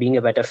son, being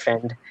a better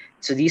friend.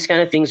 So these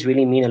kind of things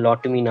really mean a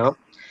lot to me now.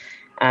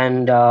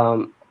 And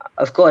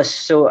of course,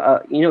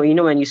 so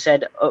when you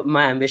said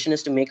my ambition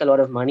is to make a lot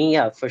of money,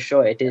 yeah, for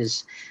sure it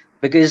is,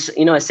 because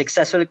a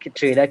successful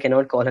trader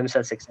cannot call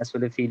himself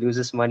successful if he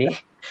loses money.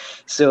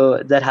 So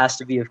that has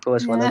to be, of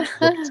course, one of Yeah.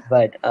 the goals.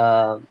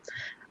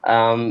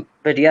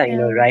 But yeah,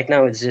 Yeah. right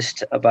now it's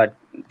just about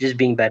just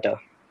being better.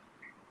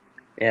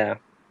 Yeah.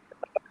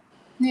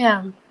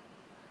 Yeah.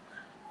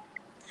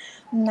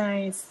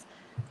 Nice.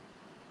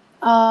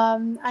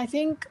 I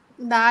think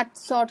that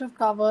sort of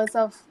covers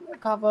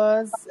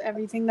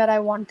everything that I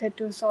wanted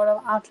to sort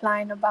of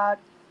outline about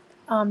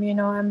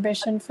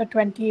ambition for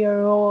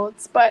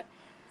 20-year-olds. But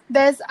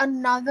there's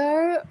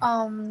another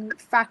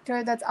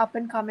factor that's up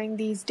and coming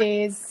these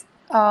days,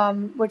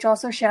 which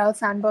also Sheryl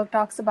Sandberg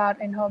talks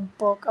about in her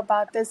book,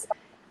 about this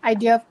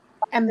idea of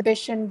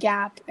ambition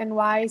gap and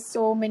why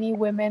so many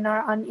women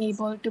are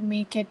unable to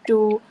make it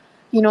to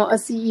a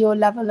CEO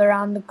level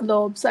around the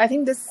globe. So I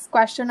think this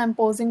question I'm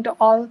posing to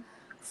all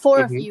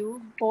four of Hmm.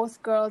 you,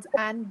 both girls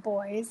and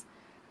boys,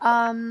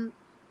 um,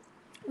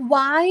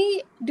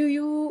 why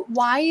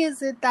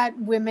is it that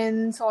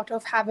women sort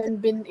of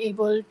haven't been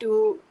able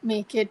to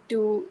make it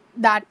to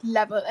that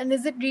level? And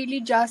is it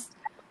really just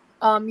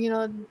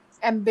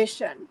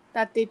ambition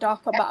that they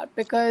talk about?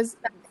 Because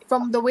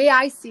from the way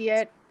I see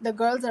it, the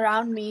girls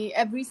around me,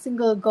 every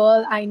single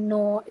girl I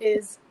know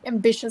is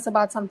ambitious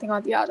about something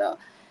or the other,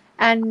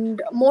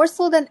 and more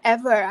so than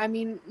ever. I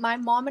mean, my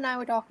mom and I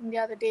were talking the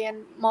other day,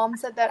 and mom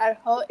said that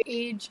at her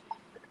age,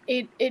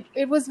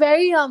 it was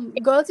very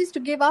girls used to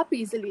give up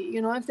easily,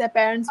 if their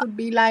parents would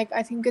be like,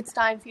 I think it's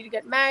time for you to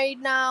get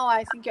married now,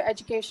 I think your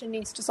education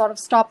needs to sort of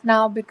stop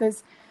now,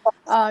 because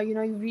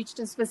you've reached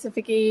a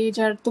specific age,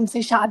 or tumse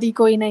shadi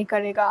koi nahi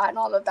karega, and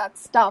all of that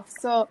stuff.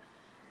 So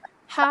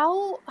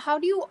how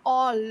do you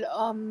all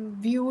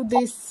view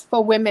this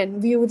for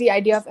women, view the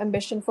idea of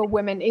ambition for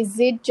women? Is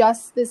it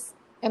just this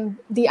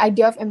the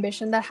idea of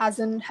ambition that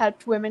hasn't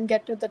helped women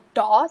get to the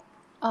top,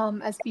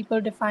 as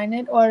people define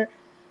it, or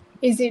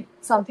is it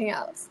something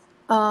else?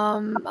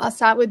 I'll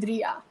start with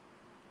Ria.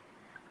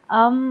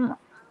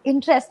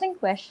 Interesting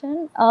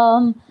question.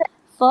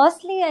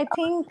 Firstly, I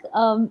think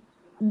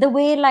the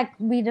way like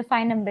we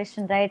define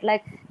ambition, right?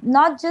 Like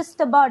not just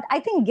about. I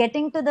think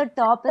getting to the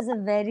top is a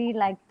very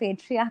like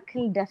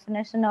patriarchal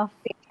definition of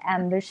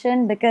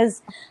ambition,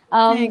 because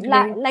I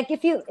agree. like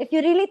if you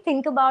really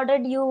think about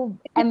it, you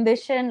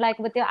ambition, like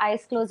with your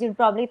eyes closed, you'd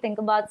probably think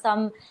about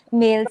some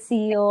male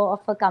CEO of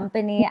a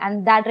company,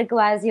 and that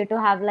requires you to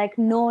have like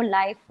no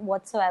life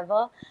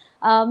whatsoever.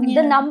 The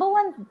Yeah. number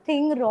one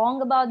thing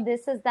wrong about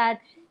this is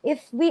that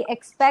if we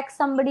expect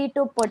somebody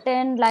to put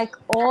in like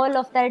all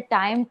of their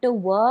time to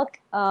work,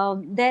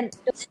 then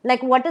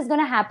like what is going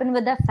to happen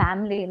with their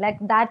family? Like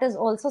that is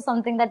also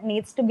something that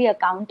needs to be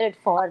accounted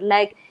for.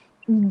 Like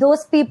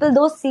those people,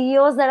 those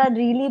CEOs that are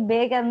really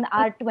big and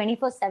are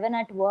 24/7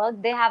 at work,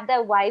 they have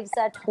their wives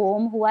at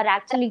home who are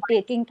actually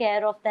taking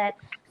care of their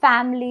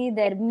family,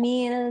 their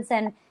meals,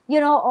 and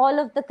all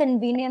of the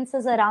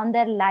conveniences around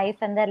their life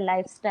and their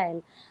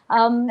lifestyle.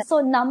 So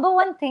number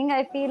one thing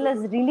I feel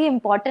is really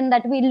important,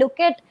 that we look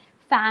at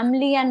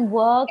family and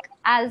work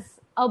as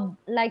a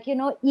like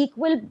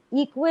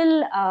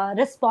equal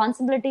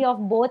responsibility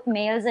of both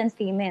males and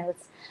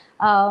females.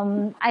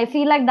 I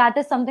feel like that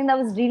is something that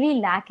was really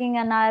lacking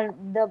in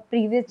the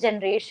previous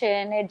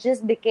generation. It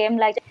just became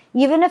like,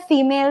 even if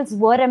females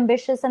were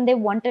ambitious and they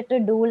wanted to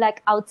do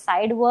like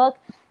outside work,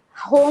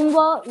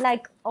 homework,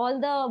 like all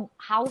the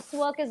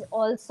housework, is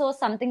also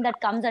something that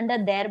comes under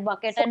their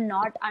bucket and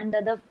not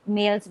under the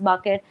male's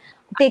bucket.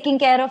 Taking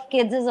care of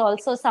kids is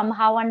also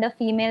somehow under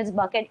female's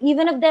bucket,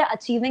 even if they're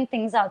achieving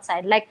things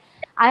outside. Like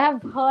I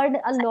have heard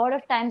a lot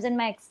of times in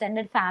my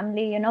extended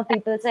family,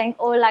 people saying,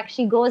 oh, like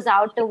she goes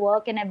out to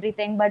work and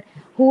everything, but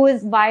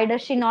why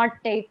does she not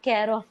take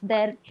care of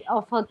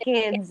her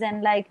kids?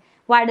 And like,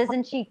 why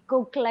doesn't she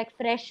cook like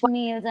fresh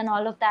meals and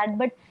all of that?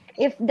 But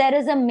if there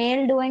is a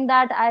male doing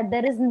that,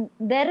 there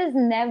is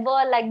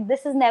never, like,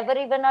 this is never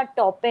even a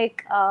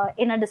topic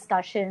in a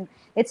discussion.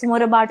 It's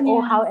more about,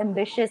 oh, Yeah. how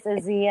ambitious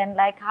is he, and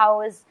like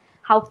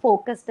how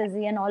focused is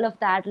he, and all of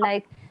that.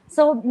 Like,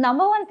 So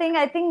number one thing,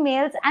 I think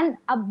males and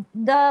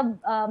the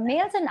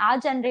males in our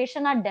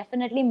generation are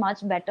definitely much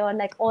better.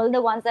 Like all the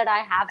ones that I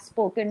have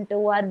spoken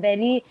to are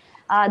very,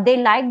 they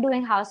like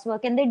doing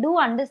housework and they do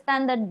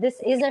understand that this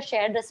is a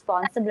shared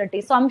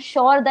responsibility. So I'm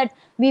sure that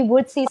we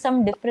would see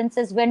some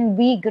differences when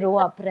we grow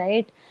up,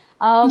 right?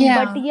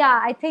 But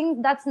yeah, I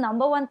think that's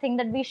number one thing,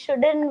 that we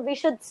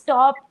should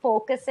stop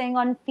focusing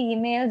on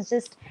females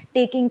just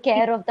taking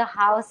care of the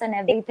house and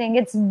everything.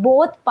 It's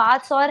both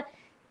parts, or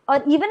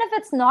even if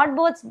it's not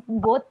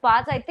both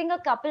parts, I think a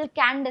couple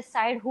can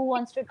decide who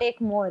wants to take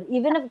more,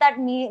 even if that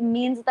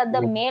means that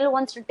the male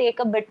wants to take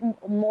a bit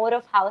more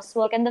of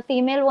housework and the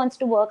female wants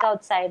to work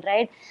outside,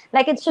 right?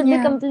 Like it should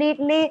be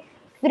completely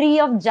free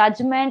of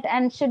judgment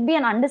and should be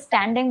an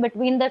understanding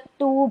between the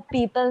two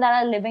people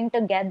that are living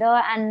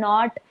together, and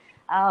not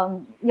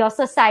your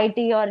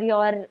society or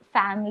your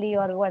family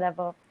or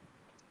whatever.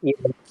 Yeah,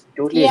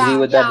 totally agree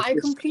with that. I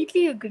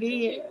completely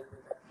agree.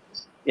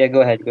 Yeah,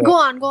 go ahead. Go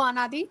on,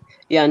 Adi.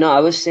 Yeah, no,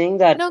 I was saying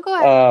that, No, go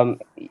ahead.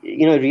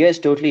 Ria is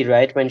totally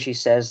right when she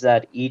says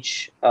that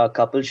each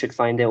couple should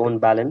find their own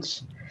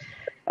balance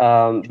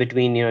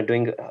between,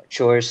 doing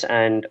chores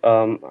and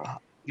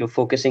you're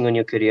focusing on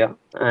your career.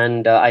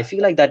 And I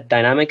feel like that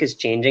dynamic is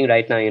changing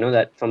right now,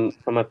 that from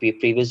a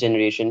previous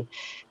generation,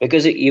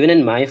 because even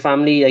in my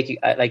family,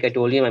 like I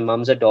told you, my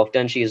mom's a doctor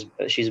and she's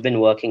been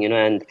working,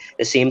 and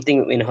the same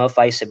thing in her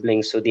 5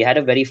 siblings. So they had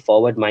a very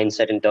forward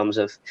mindset in terms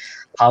of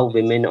how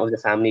women of the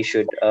family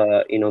should,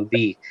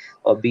 be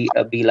or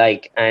be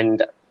like.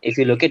 And if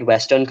you look at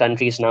Western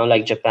countries now,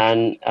 like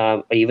Japan,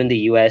 or even the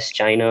US,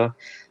 China,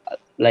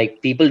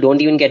 like people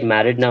don't even get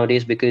married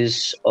nowadays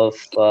because of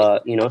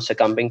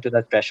succumbing to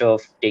that pressure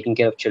of taking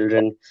care of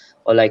children,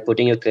 or like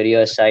putting your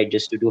career aside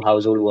just to do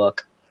household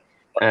work.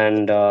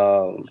 And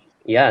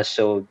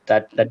so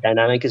that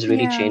dynamic is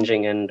really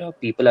changing, and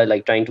people are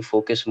like trying to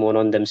focus more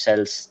on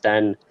themselves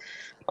than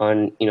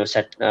on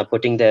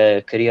putting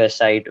their career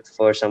aside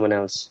for someone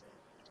else.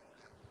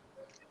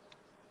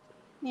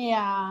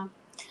 Yeah,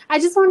 I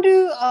just want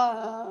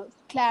to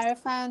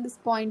clarify on this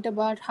point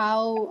about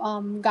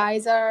how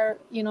guys are,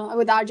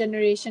 with our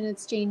generation,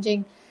 it's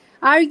changing.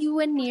 Are you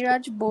and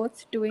Neeraj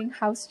both doing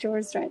house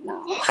chores right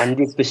now?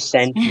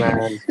 100%,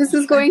 man. This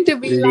is going to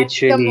be like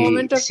the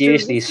moment of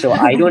seriously. truth. So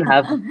I don't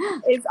have.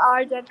 Is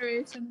our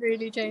generation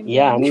really changing?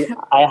 Yeah, I mean,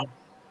 I'm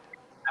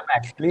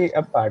actually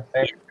a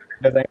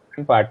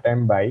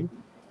part-time buy.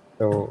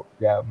 So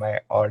yeah, my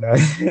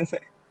orders.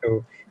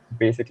 So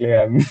basically,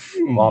 I'm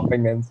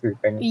mopping and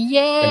sweeping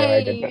whenever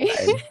I get the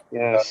time.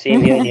 Yeah,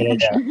 same here,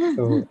 Neeraj. Yeah,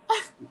 so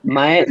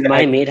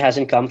my maid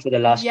hasn't come for the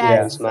last 2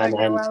 months, man,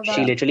 okay, and well she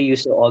done. literally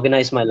used to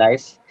organize my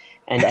life.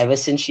 And ever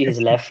since she has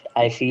left,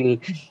 I feel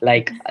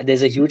like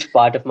there's a huge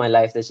part of my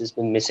life that's just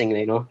been missing.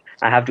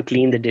 I have to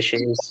clean the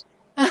dishes,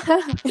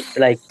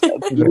 like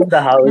clean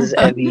the house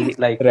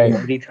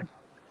everything.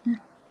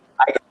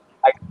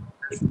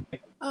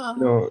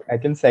 No, I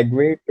can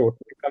segue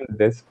totally from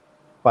this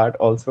part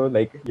also,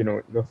 like,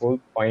 the whole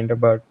point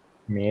about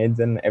maids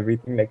and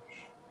everything. Like,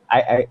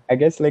 I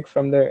guess, like,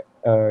 from the,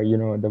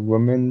 the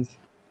women's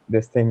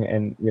this thing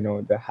and,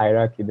 the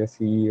hierarchy, the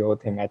CEO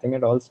thing, I think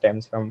it all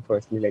stems from,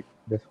 firstly, like,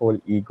 this whole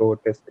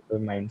egotistical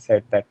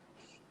mindset that,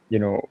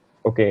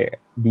 okay,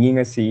 being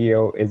a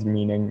CEO is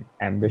meaning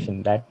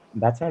ambition.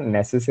 That's not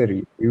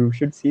necessary. You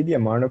should see the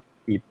amount of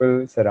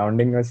people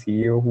surrounding a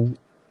CEO who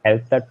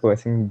help that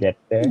person get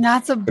there.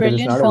 That's a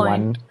brilliant it's not point. a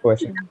one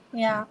person.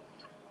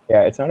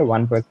 Yeah, it's not a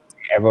one person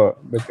ever,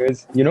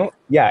 because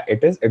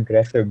it is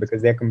aggressive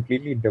because they're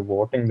completely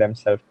devoting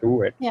themselves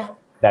to it.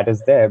 That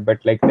is there, but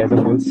like there's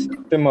a whole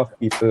system of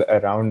people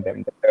around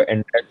them, the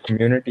entire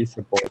community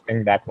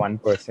supporting that one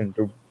person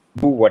to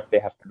do what they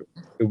have to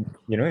do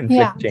to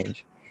inflict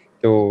change.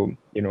 So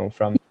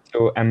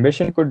so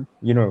ambition could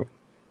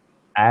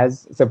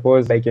as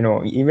suppose, like,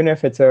 even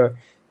if it's a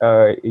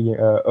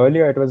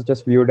earlier it was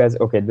just viewed as,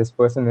 okay, this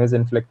person is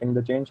inflicting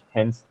the change,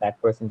 hence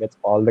that person gets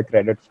all the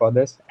credit for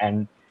this,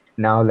 and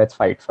now let's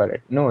fight for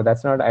it. No,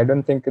 that's not. I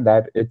don't think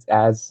that it's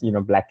as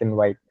black and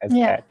white as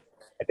that.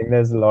 I think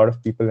there's a lot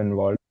of people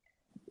involved,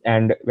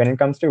 and when it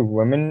comes to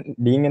women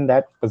being in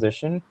that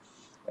position,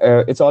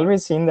 it's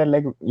always seen that,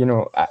 like,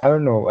 I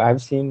don't know,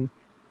 I've seen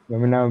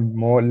women are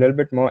a little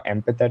bit more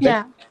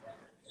empathetic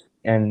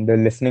and the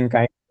listening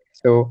kind.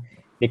 So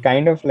they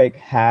kind of like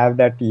have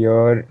that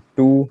ear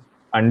to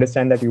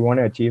understand that you want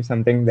to achieve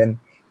something. Then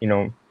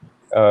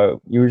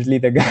usually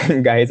the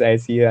guys I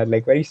see are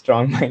like very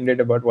strong-minded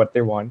about what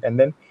they want, and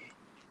then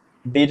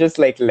they just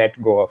like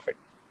let go of it.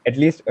 At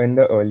least in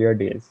the earlier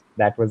days,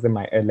 that was the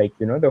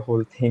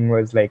whole thing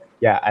was like,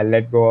 yeah, I'll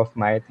let go of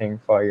my thing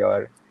for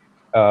your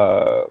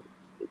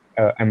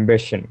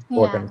ambition,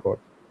 quote unquote.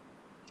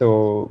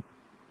 So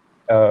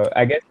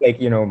I guess,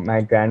 like,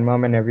 my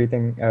grandmom and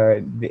everything,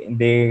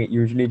 they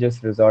usually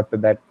just resort to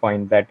that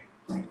point that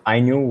I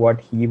knew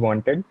what he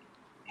wanted,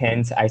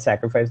 hence I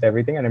sacrificed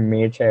everything and I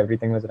made sure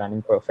everything was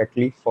running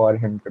perfectly for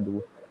him to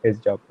do his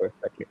job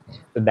perfectly.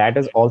 So that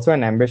is also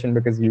an ambition,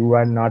 because you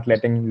are not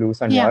letting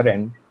loose on your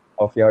end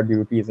of your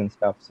duties and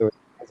stuff. So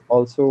it's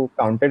also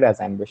counted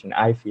as ambition.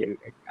 I feel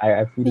like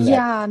I feel that.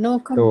 Yeah, no,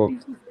 So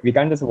completely. we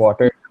can't just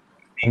water it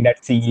saying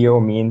that CEO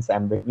means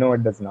ambition. No,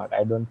 it does not.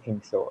 I don't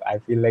think so. I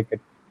feel like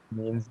it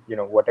means,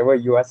 whatever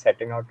you are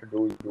setting out to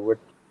do, you do it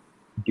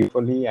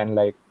dutifully and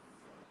like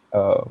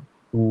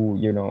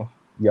to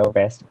your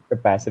best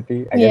capacity.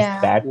 I guess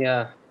Yeah. that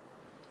Yeah.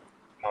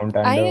 count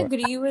I under.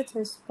 agree with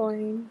his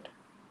point.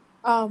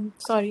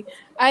 Sorry.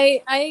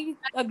 I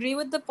agree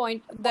with the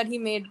point that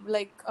he made,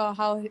 like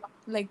how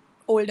like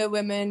older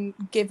women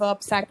give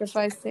up,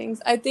 sacrifice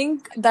things. I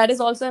think that is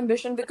also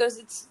ambition because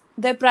it's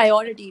their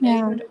priority,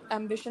 right? Yeah.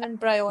 Ambition and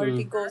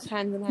priority Mm. goes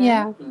hand in hand.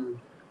 Yeah. Mm.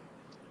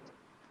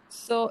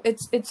 So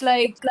it's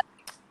like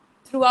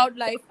throughout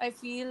life, I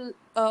feel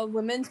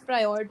women's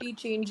priority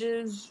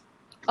changes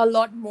a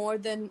lot more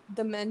than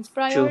the men's True.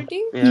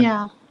 priority.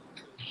 Yeah.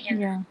 Yeah.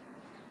 Yeah.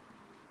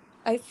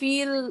 I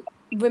feel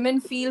women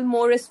feel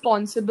more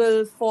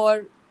responsible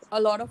for a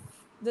lot of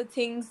the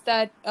things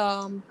that,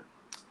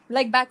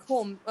 like back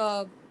home,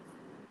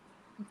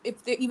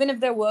 if they, even if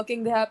they're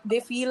working, they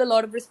feel a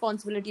lot of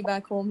responsibility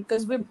back home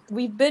because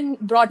we've been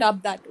brought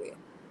up that way.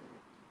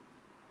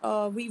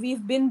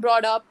 We've been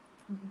brought up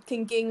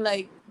thinking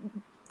like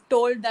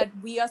told that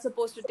we are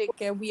supposed to take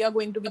care. We are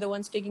going to be the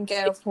ones taking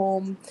care of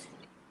home.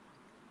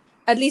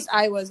 At least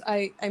I was.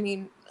 I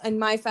mean, in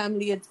my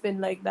family, it's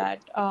been like that.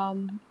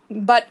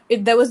 But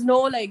there was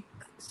no like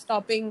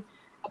stopping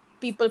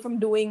people from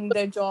doing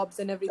their jobs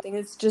and everything.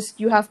 It's just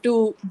you have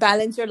to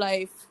balance your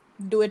life,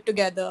 do it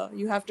together.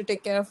 You have to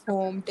take care of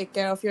home, take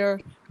care of your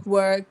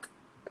work,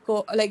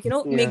 like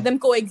Yeah. make them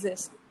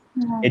coexist.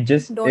 Yeah. It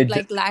just Don't it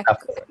like just lack.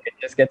 tougher. It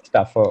just gets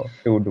tougher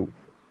to do.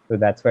 So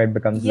that's why it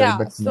becomes a little Yeah.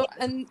 bit more. So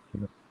and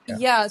Yeah.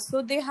 yeah,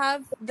 so they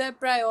have their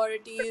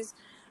priorities.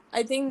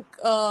 I think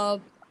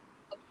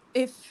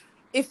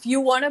if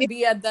you want to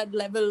be at that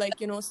level, like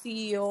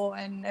CEO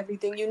and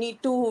everything, you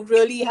need to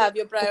really have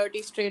your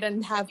priorities straight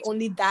and have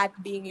only that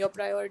being your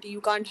priority.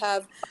 You can't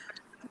have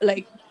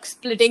like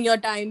splitting your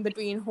time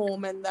between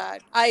home and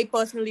that. I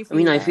personally I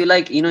mean, feel I that. feel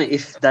like,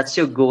 if that's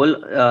your goal,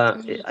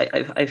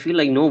 I feel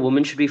like no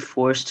woman should be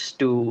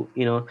forced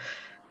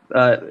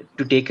uh,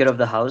 to take care of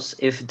the house.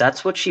 If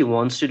that's what she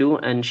wants to do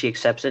and she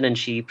accepts it and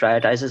she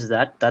prioritizes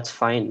that, that's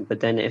fine. But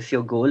then if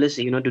your goal is,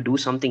 to do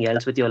something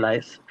else with your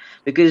life,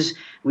 because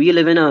we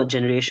live in a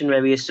generation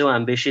where we are so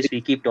ambitious, we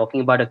keep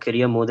talking about a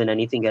career more than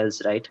anything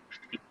else, right?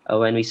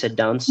 When we sit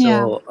down.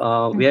 Yeah.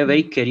 So we are a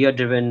very career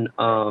driven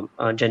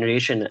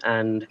generation.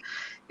 And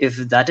if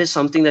that is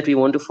something that we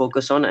want to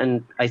focus on,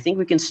 and I think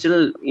we can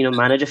still,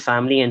 manage a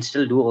family and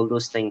still do all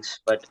those things.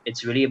 But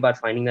it's really about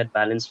finding that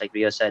balance, like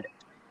Ria said.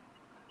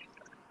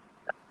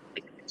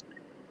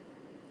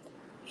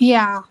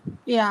 Yeah,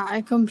 yeah,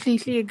 I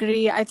completely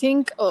agree. I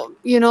think,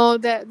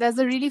 there's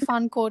a really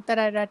fun quote that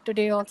I read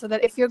today also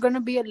that if you're going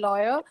to be a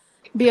lawyer,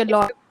 be a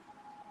lawyer,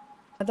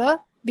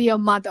 be a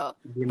mother.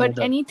 Be a But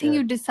mother. anything Yeah.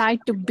 you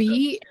decide to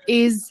be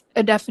is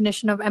a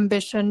definition of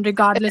ambition,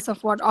 regardless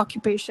of what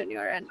occupation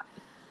you're in.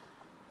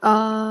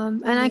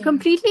 And I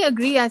completely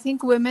agree. I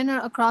think women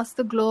are across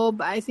the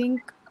globe, I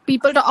think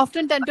people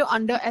often tend to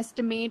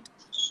underestimate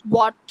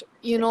what,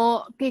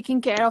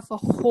 taking care of a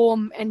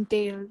home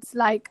entails.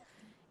 Like,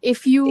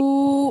 if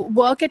you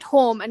work at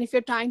home and if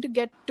you're trying to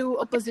get to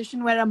a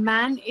position where a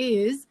man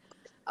is,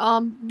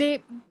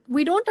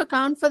 we don't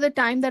account for the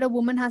time that a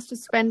woman has to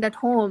spend at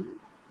home.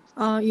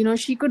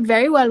 She could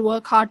very well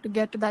work hard to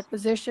get to that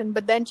position,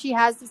 but then she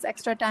has this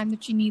extra time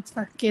that she needs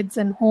for kids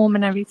and home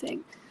and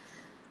everything.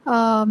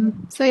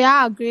 So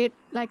yeah, great,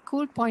 like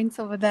cool points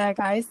over there,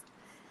 guys.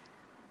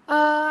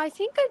 I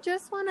think I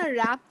just want to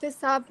wrap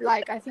this up.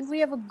 Like, I think we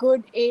have a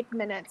good 8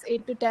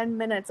 to 10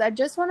 minutes. I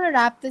just want to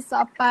wrap this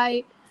up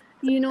by,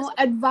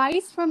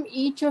 advice from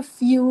each of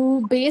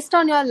you based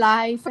on your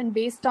life and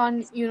based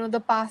on,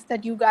 the path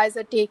that you guys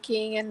are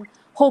taking and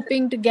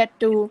hoping to get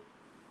to.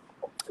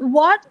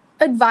 What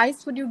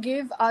advice would you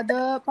give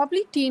other,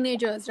 probably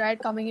teenagers, right,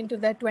 coming into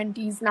their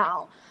 20s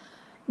now?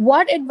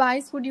 What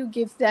advice would you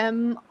give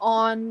them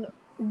on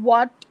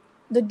what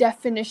the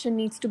definition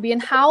needs to be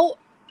and how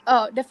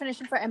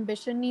definition for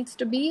ambition needs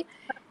to be,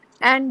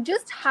 and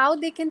just how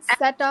they can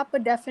set up a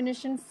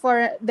definition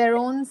for their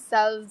own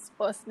selves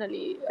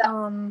personally?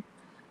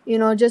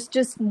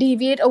 Just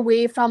deviate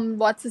away from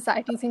what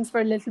society thinks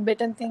for a little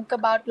bit and think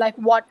about like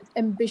what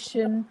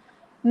ambition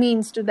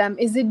means to them.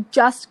 Is it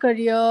just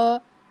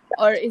career,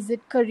 or is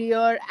it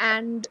career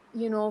and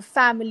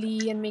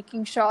family, and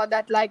making sure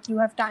that like you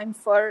have time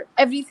for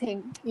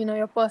everything,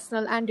 your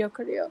personal and your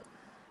career?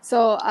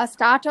 So I'll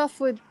start off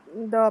with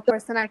the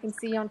person I can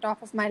see on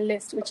top of my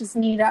list, which is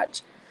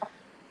Neeraj.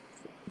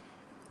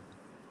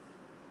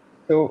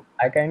 So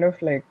I kind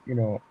of like,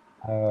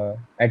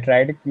 I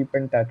try to keep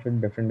in touch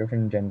with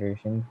different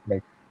generations,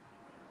 like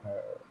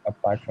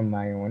apart from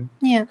my own.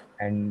 Yeah.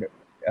 And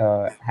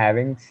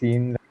having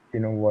seen,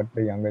 what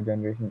the younger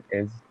generation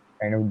is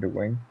kind of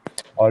doing,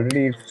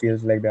 already it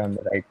feels like they're on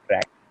the right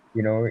track.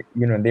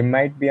 They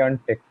might be on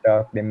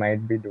TikTok, they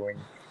might be doing,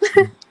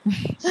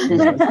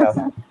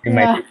 stuff we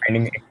might be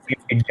finding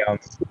extremely dumb.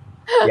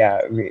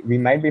 Yeah, we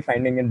might be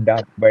finding it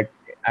dumb, but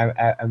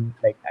I'm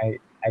like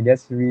I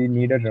guess we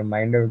need a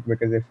reminder,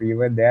 because if we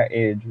were their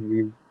age,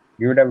 we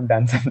would have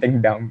done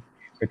something dumb,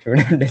 which would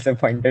have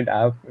disappointed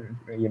our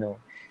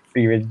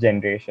previous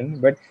generation.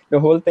 But the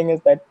whole thing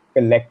is that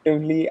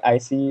collectively, I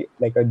see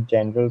like a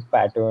general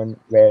pattern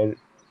where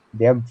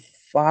they are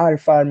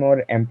far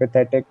more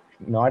empathetic.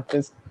 Not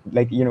just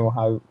like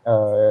how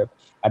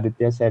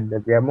Aditya said,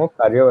 that they are more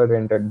career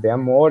oriented. They are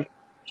more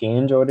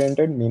change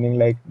oriented, meaning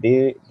like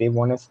they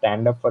want to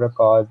stand up for a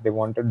cause. They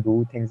want to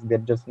do things. They're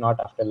just not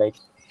after like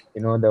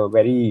the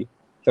very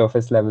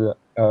surface level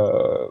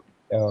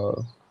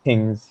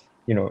things.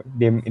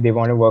 They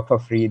want to work for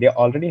free. They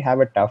already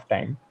have a tough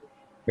time,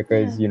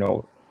 because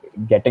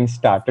getting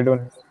started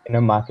in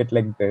a market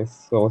like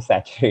this, so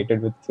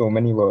saturated with so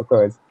many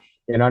workers,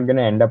 you're not going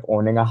to end up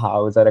owning a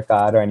house or a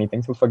car or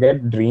anything. So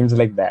forget dreams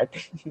like that.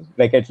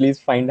 Like, at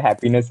least find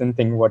happiness in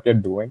thing what you're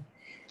doing.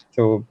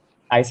 So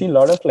I see a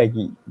lot of like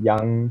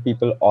young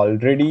people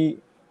already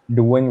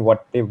doing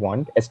what they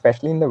want,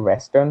 especially in the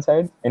Western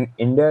side. In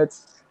India,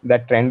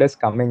 that trend is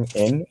coming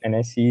in, and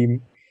I see,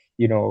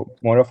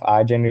 more of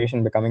our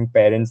generation becoming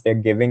parents. They're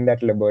giving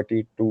that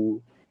liberty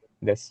to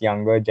this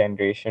younger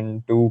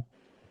generation to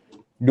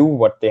do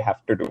what they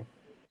have to do.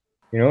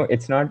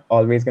 It's not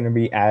always going to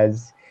be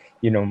as,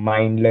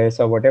 mindless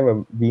or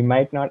whatever. We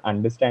might not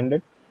understand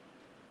it,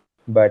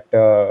 but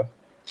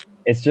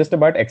it's just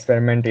about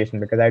experimentation,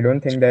 because I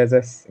don't think there's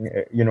a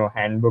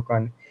handbook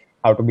on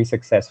how to be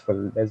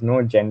successful. There's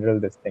no general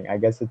this thing. I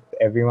guess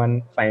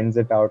everyone finds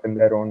it out in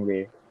their own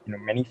way.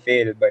 Many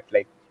fail, but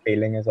like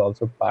failing is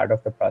also part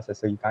of the process.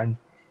 So you can't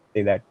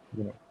say that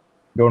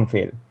don't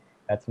fail.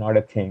 That's not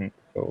a thing.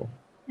 So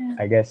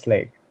I guess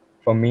like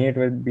for me it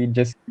would be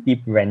just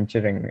keep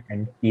venturing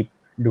and keep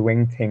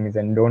doing things,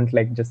 and don't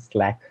like just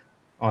slack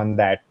on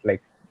that.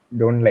 Like,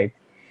 don't like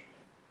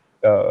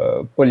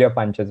pull your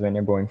punches when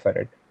you're going for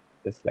it.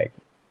 Just like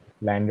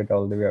land it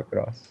all the way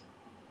across.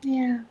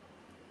 Yeah.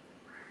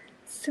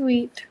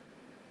 Sweet.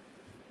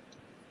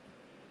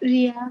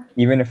 Ria.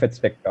 Even if it's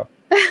TikTok.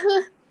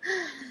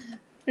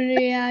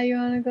 Ria, you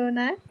want to go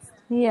next?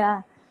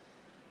 Yeah.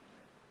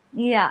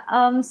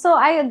 So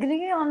I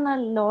agree on a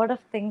lot of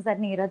things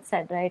that Neeraj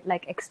said, right?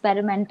 Like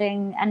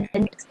experimenting and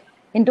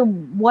into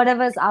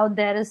whatever's out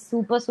there is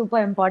super, super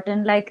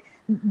important. Like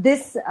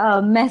this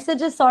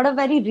message is sort of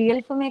very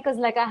real for me, because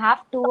like I have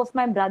two of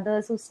my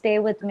brothers who stay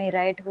with me,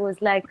 right? Who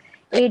is like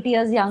 8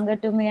 years younger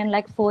to me and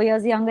like 4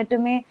 years younger to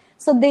me.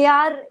 So they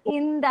are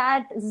in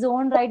that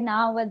zone right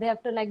now where they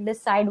have to like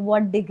decide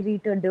what degree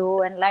to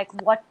do and like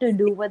what to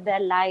do with their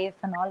life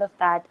and all of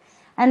that.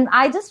 And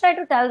I just try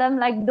to tell them,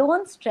 like,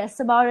 don't stress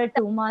about it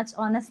too much.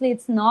 Honestly,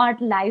 it's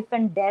not life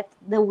and death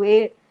the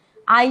way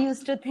I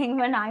used to think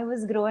when I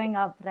was growing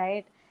up,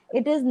 right?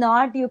 It is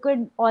not. You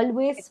could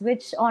always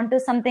switch onto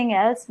something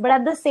else. But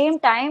at the same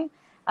time,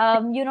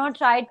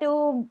 try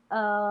to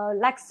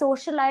like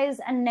socialize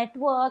and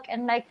network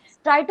and like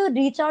try to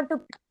reach out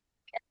to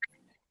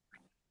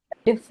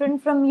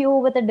different from you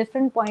with a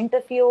different point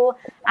of view,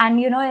 and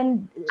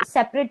in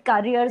separate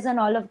careers and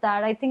all of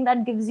that. I think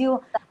that gives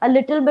you a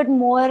little bit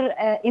more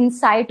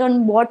insight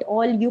on what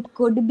all you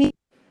could be,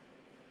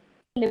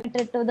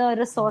 limited to the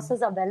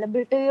resources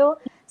available to you.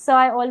 So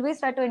I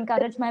always try to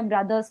encourage my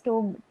brothers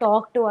to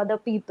talk to other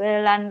people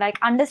and like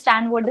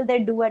understand what do they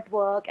do at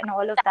work and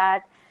all of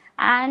that.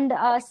 And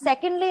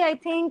secondly, I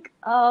think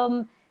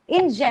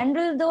in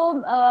general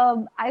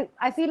though,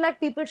 I feel like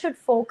people should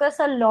focus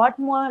a lot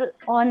more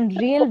on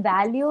real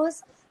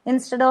values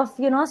instead of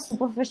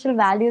superficial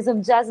values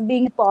of just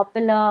being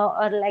popular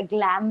or like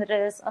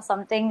glamorous or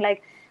something.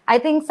 Like I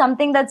think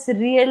something that's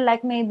real,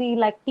 like maybe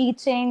like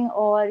teaching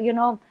or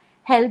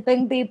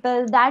helping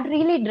people, that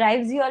really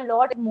drives you a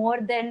lot more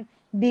than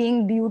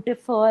being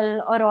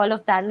beautiful or all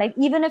of that. Like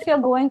even if you're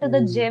going to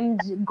the gym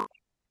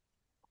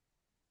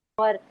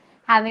or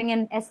having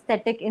an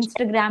aesthetic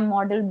Instagram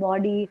model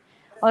body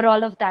or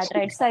all of that,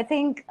 right? So I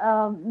think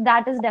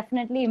that is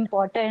definitely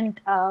important,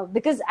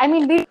 because I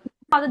mean, we don't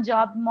know how the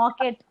job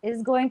market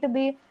is going to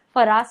be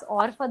for us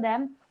or for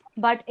them,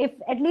 but if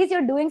at least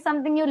you're doing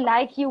something you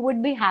like, you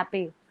would be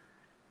happy.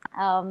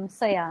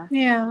 So Yeah.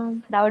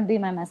 that would be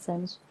my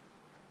message.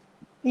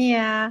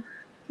 Yeah.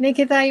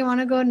 Nikita, you want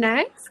to go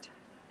next?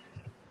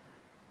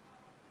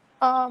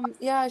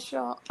 Yeah,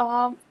 sure.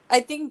 I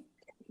think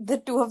the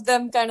two of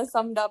them kind of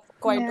summed up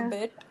quite a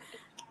bit,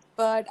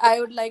 but I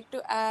would like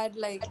to add,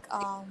 like,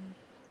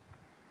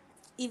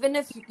 even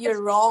if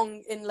you're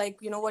wrong in like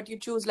what you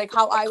choose, like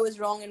how I was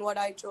wrong in what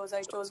I chose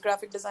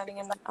graphic designing,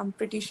 and I'm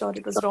pretty sure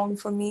it was wrong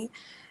for me.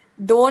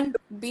 Don't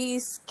be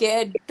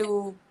scared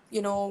to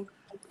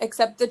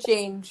accept the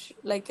change.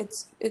 Like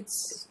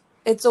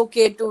it's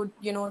okay to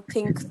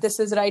think this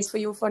is right for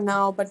you for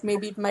now, but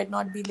maybe it might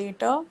not be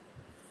later.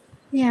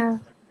 Yeah.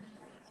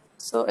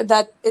 So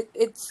that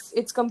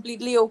it's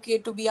completely okay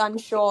to be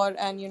unsure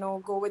and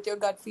go with your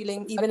gut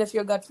feeling, even if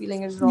your gut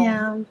feeling is wrong.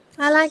 Yeah,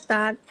 I like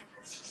that.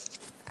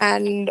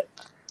 And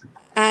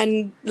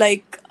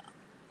like,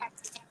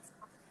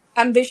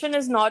 ambition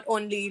is not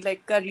only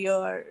like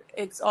career,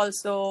 it's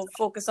also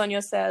focus on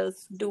yourself,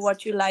 do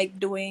what you like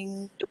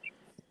doing,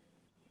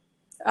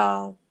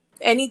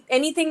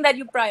 anything that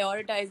you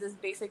prioritize is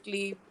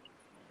basically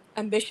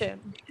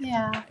ambition.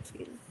 Yeah. I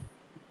feel.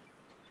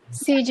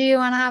 CG, you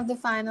want to have the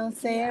final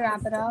say?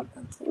 Wrap it up.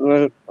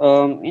 Well,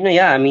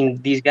 yeah, I mean,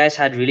 these guys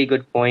had really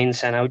good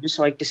points, and I would just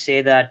like to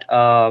say that,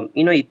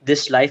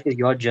 this life is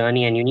your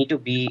journey, and you need to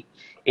be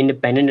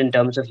independent in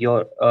terms of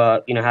your,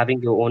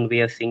 having your own way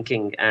of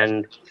thinking,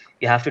 and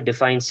you have to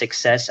define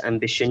success,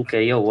 ambition,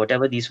 career,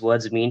 whatever these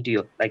words mean to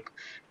you, like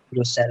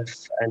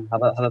yourself, and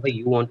however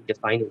you want to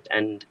define it,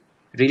 and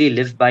really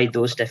live by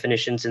those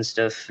definitions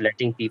instead of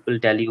letting people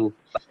tell you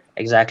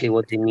exactly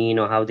what they mean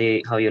or how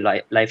your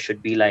life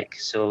should be like.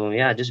 So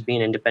yeah, just be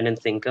an independent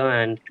thinker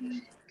and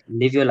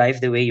live your life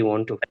the way you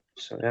want to.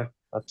 So yeah,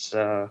 that's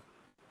that.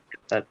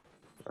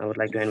 I would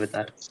like to end with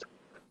that.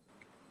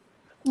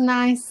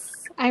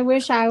 Nice. I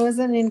wish I was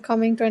an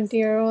incoming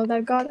 20-year-old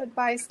that got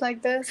advice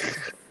like this.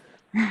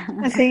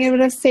 I think it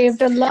would have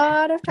saved a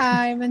lot of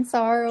time and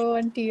sorrow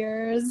and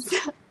tears.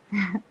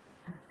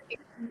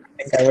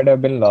 I think I would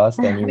have been lost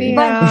anyway.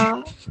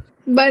 Yeah.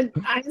 But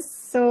I'm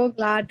so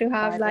glad to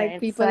have Alright,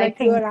 people so I like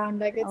you think around.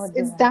 Like I'll it's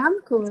do it.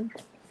 damn cool.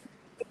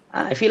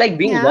 I feel like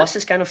being Yeah. lost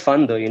is kind of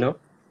fun though,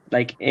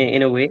 like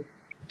in a way.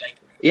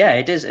 Yeah,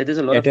 it is. It is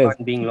a lot It of is.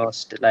 fun being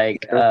lost.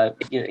 Like at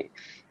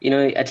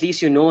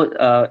least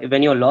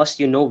when you're lost,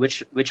 you know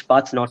which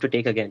path not to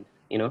take again.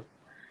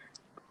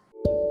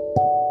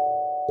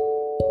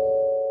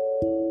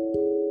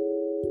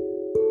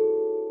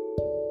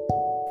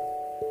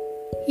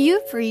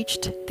 You've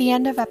reached the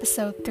end of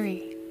episode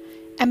 3,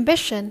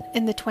 Ambition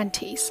in the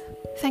 20s.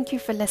 Thank you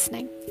for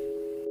listening.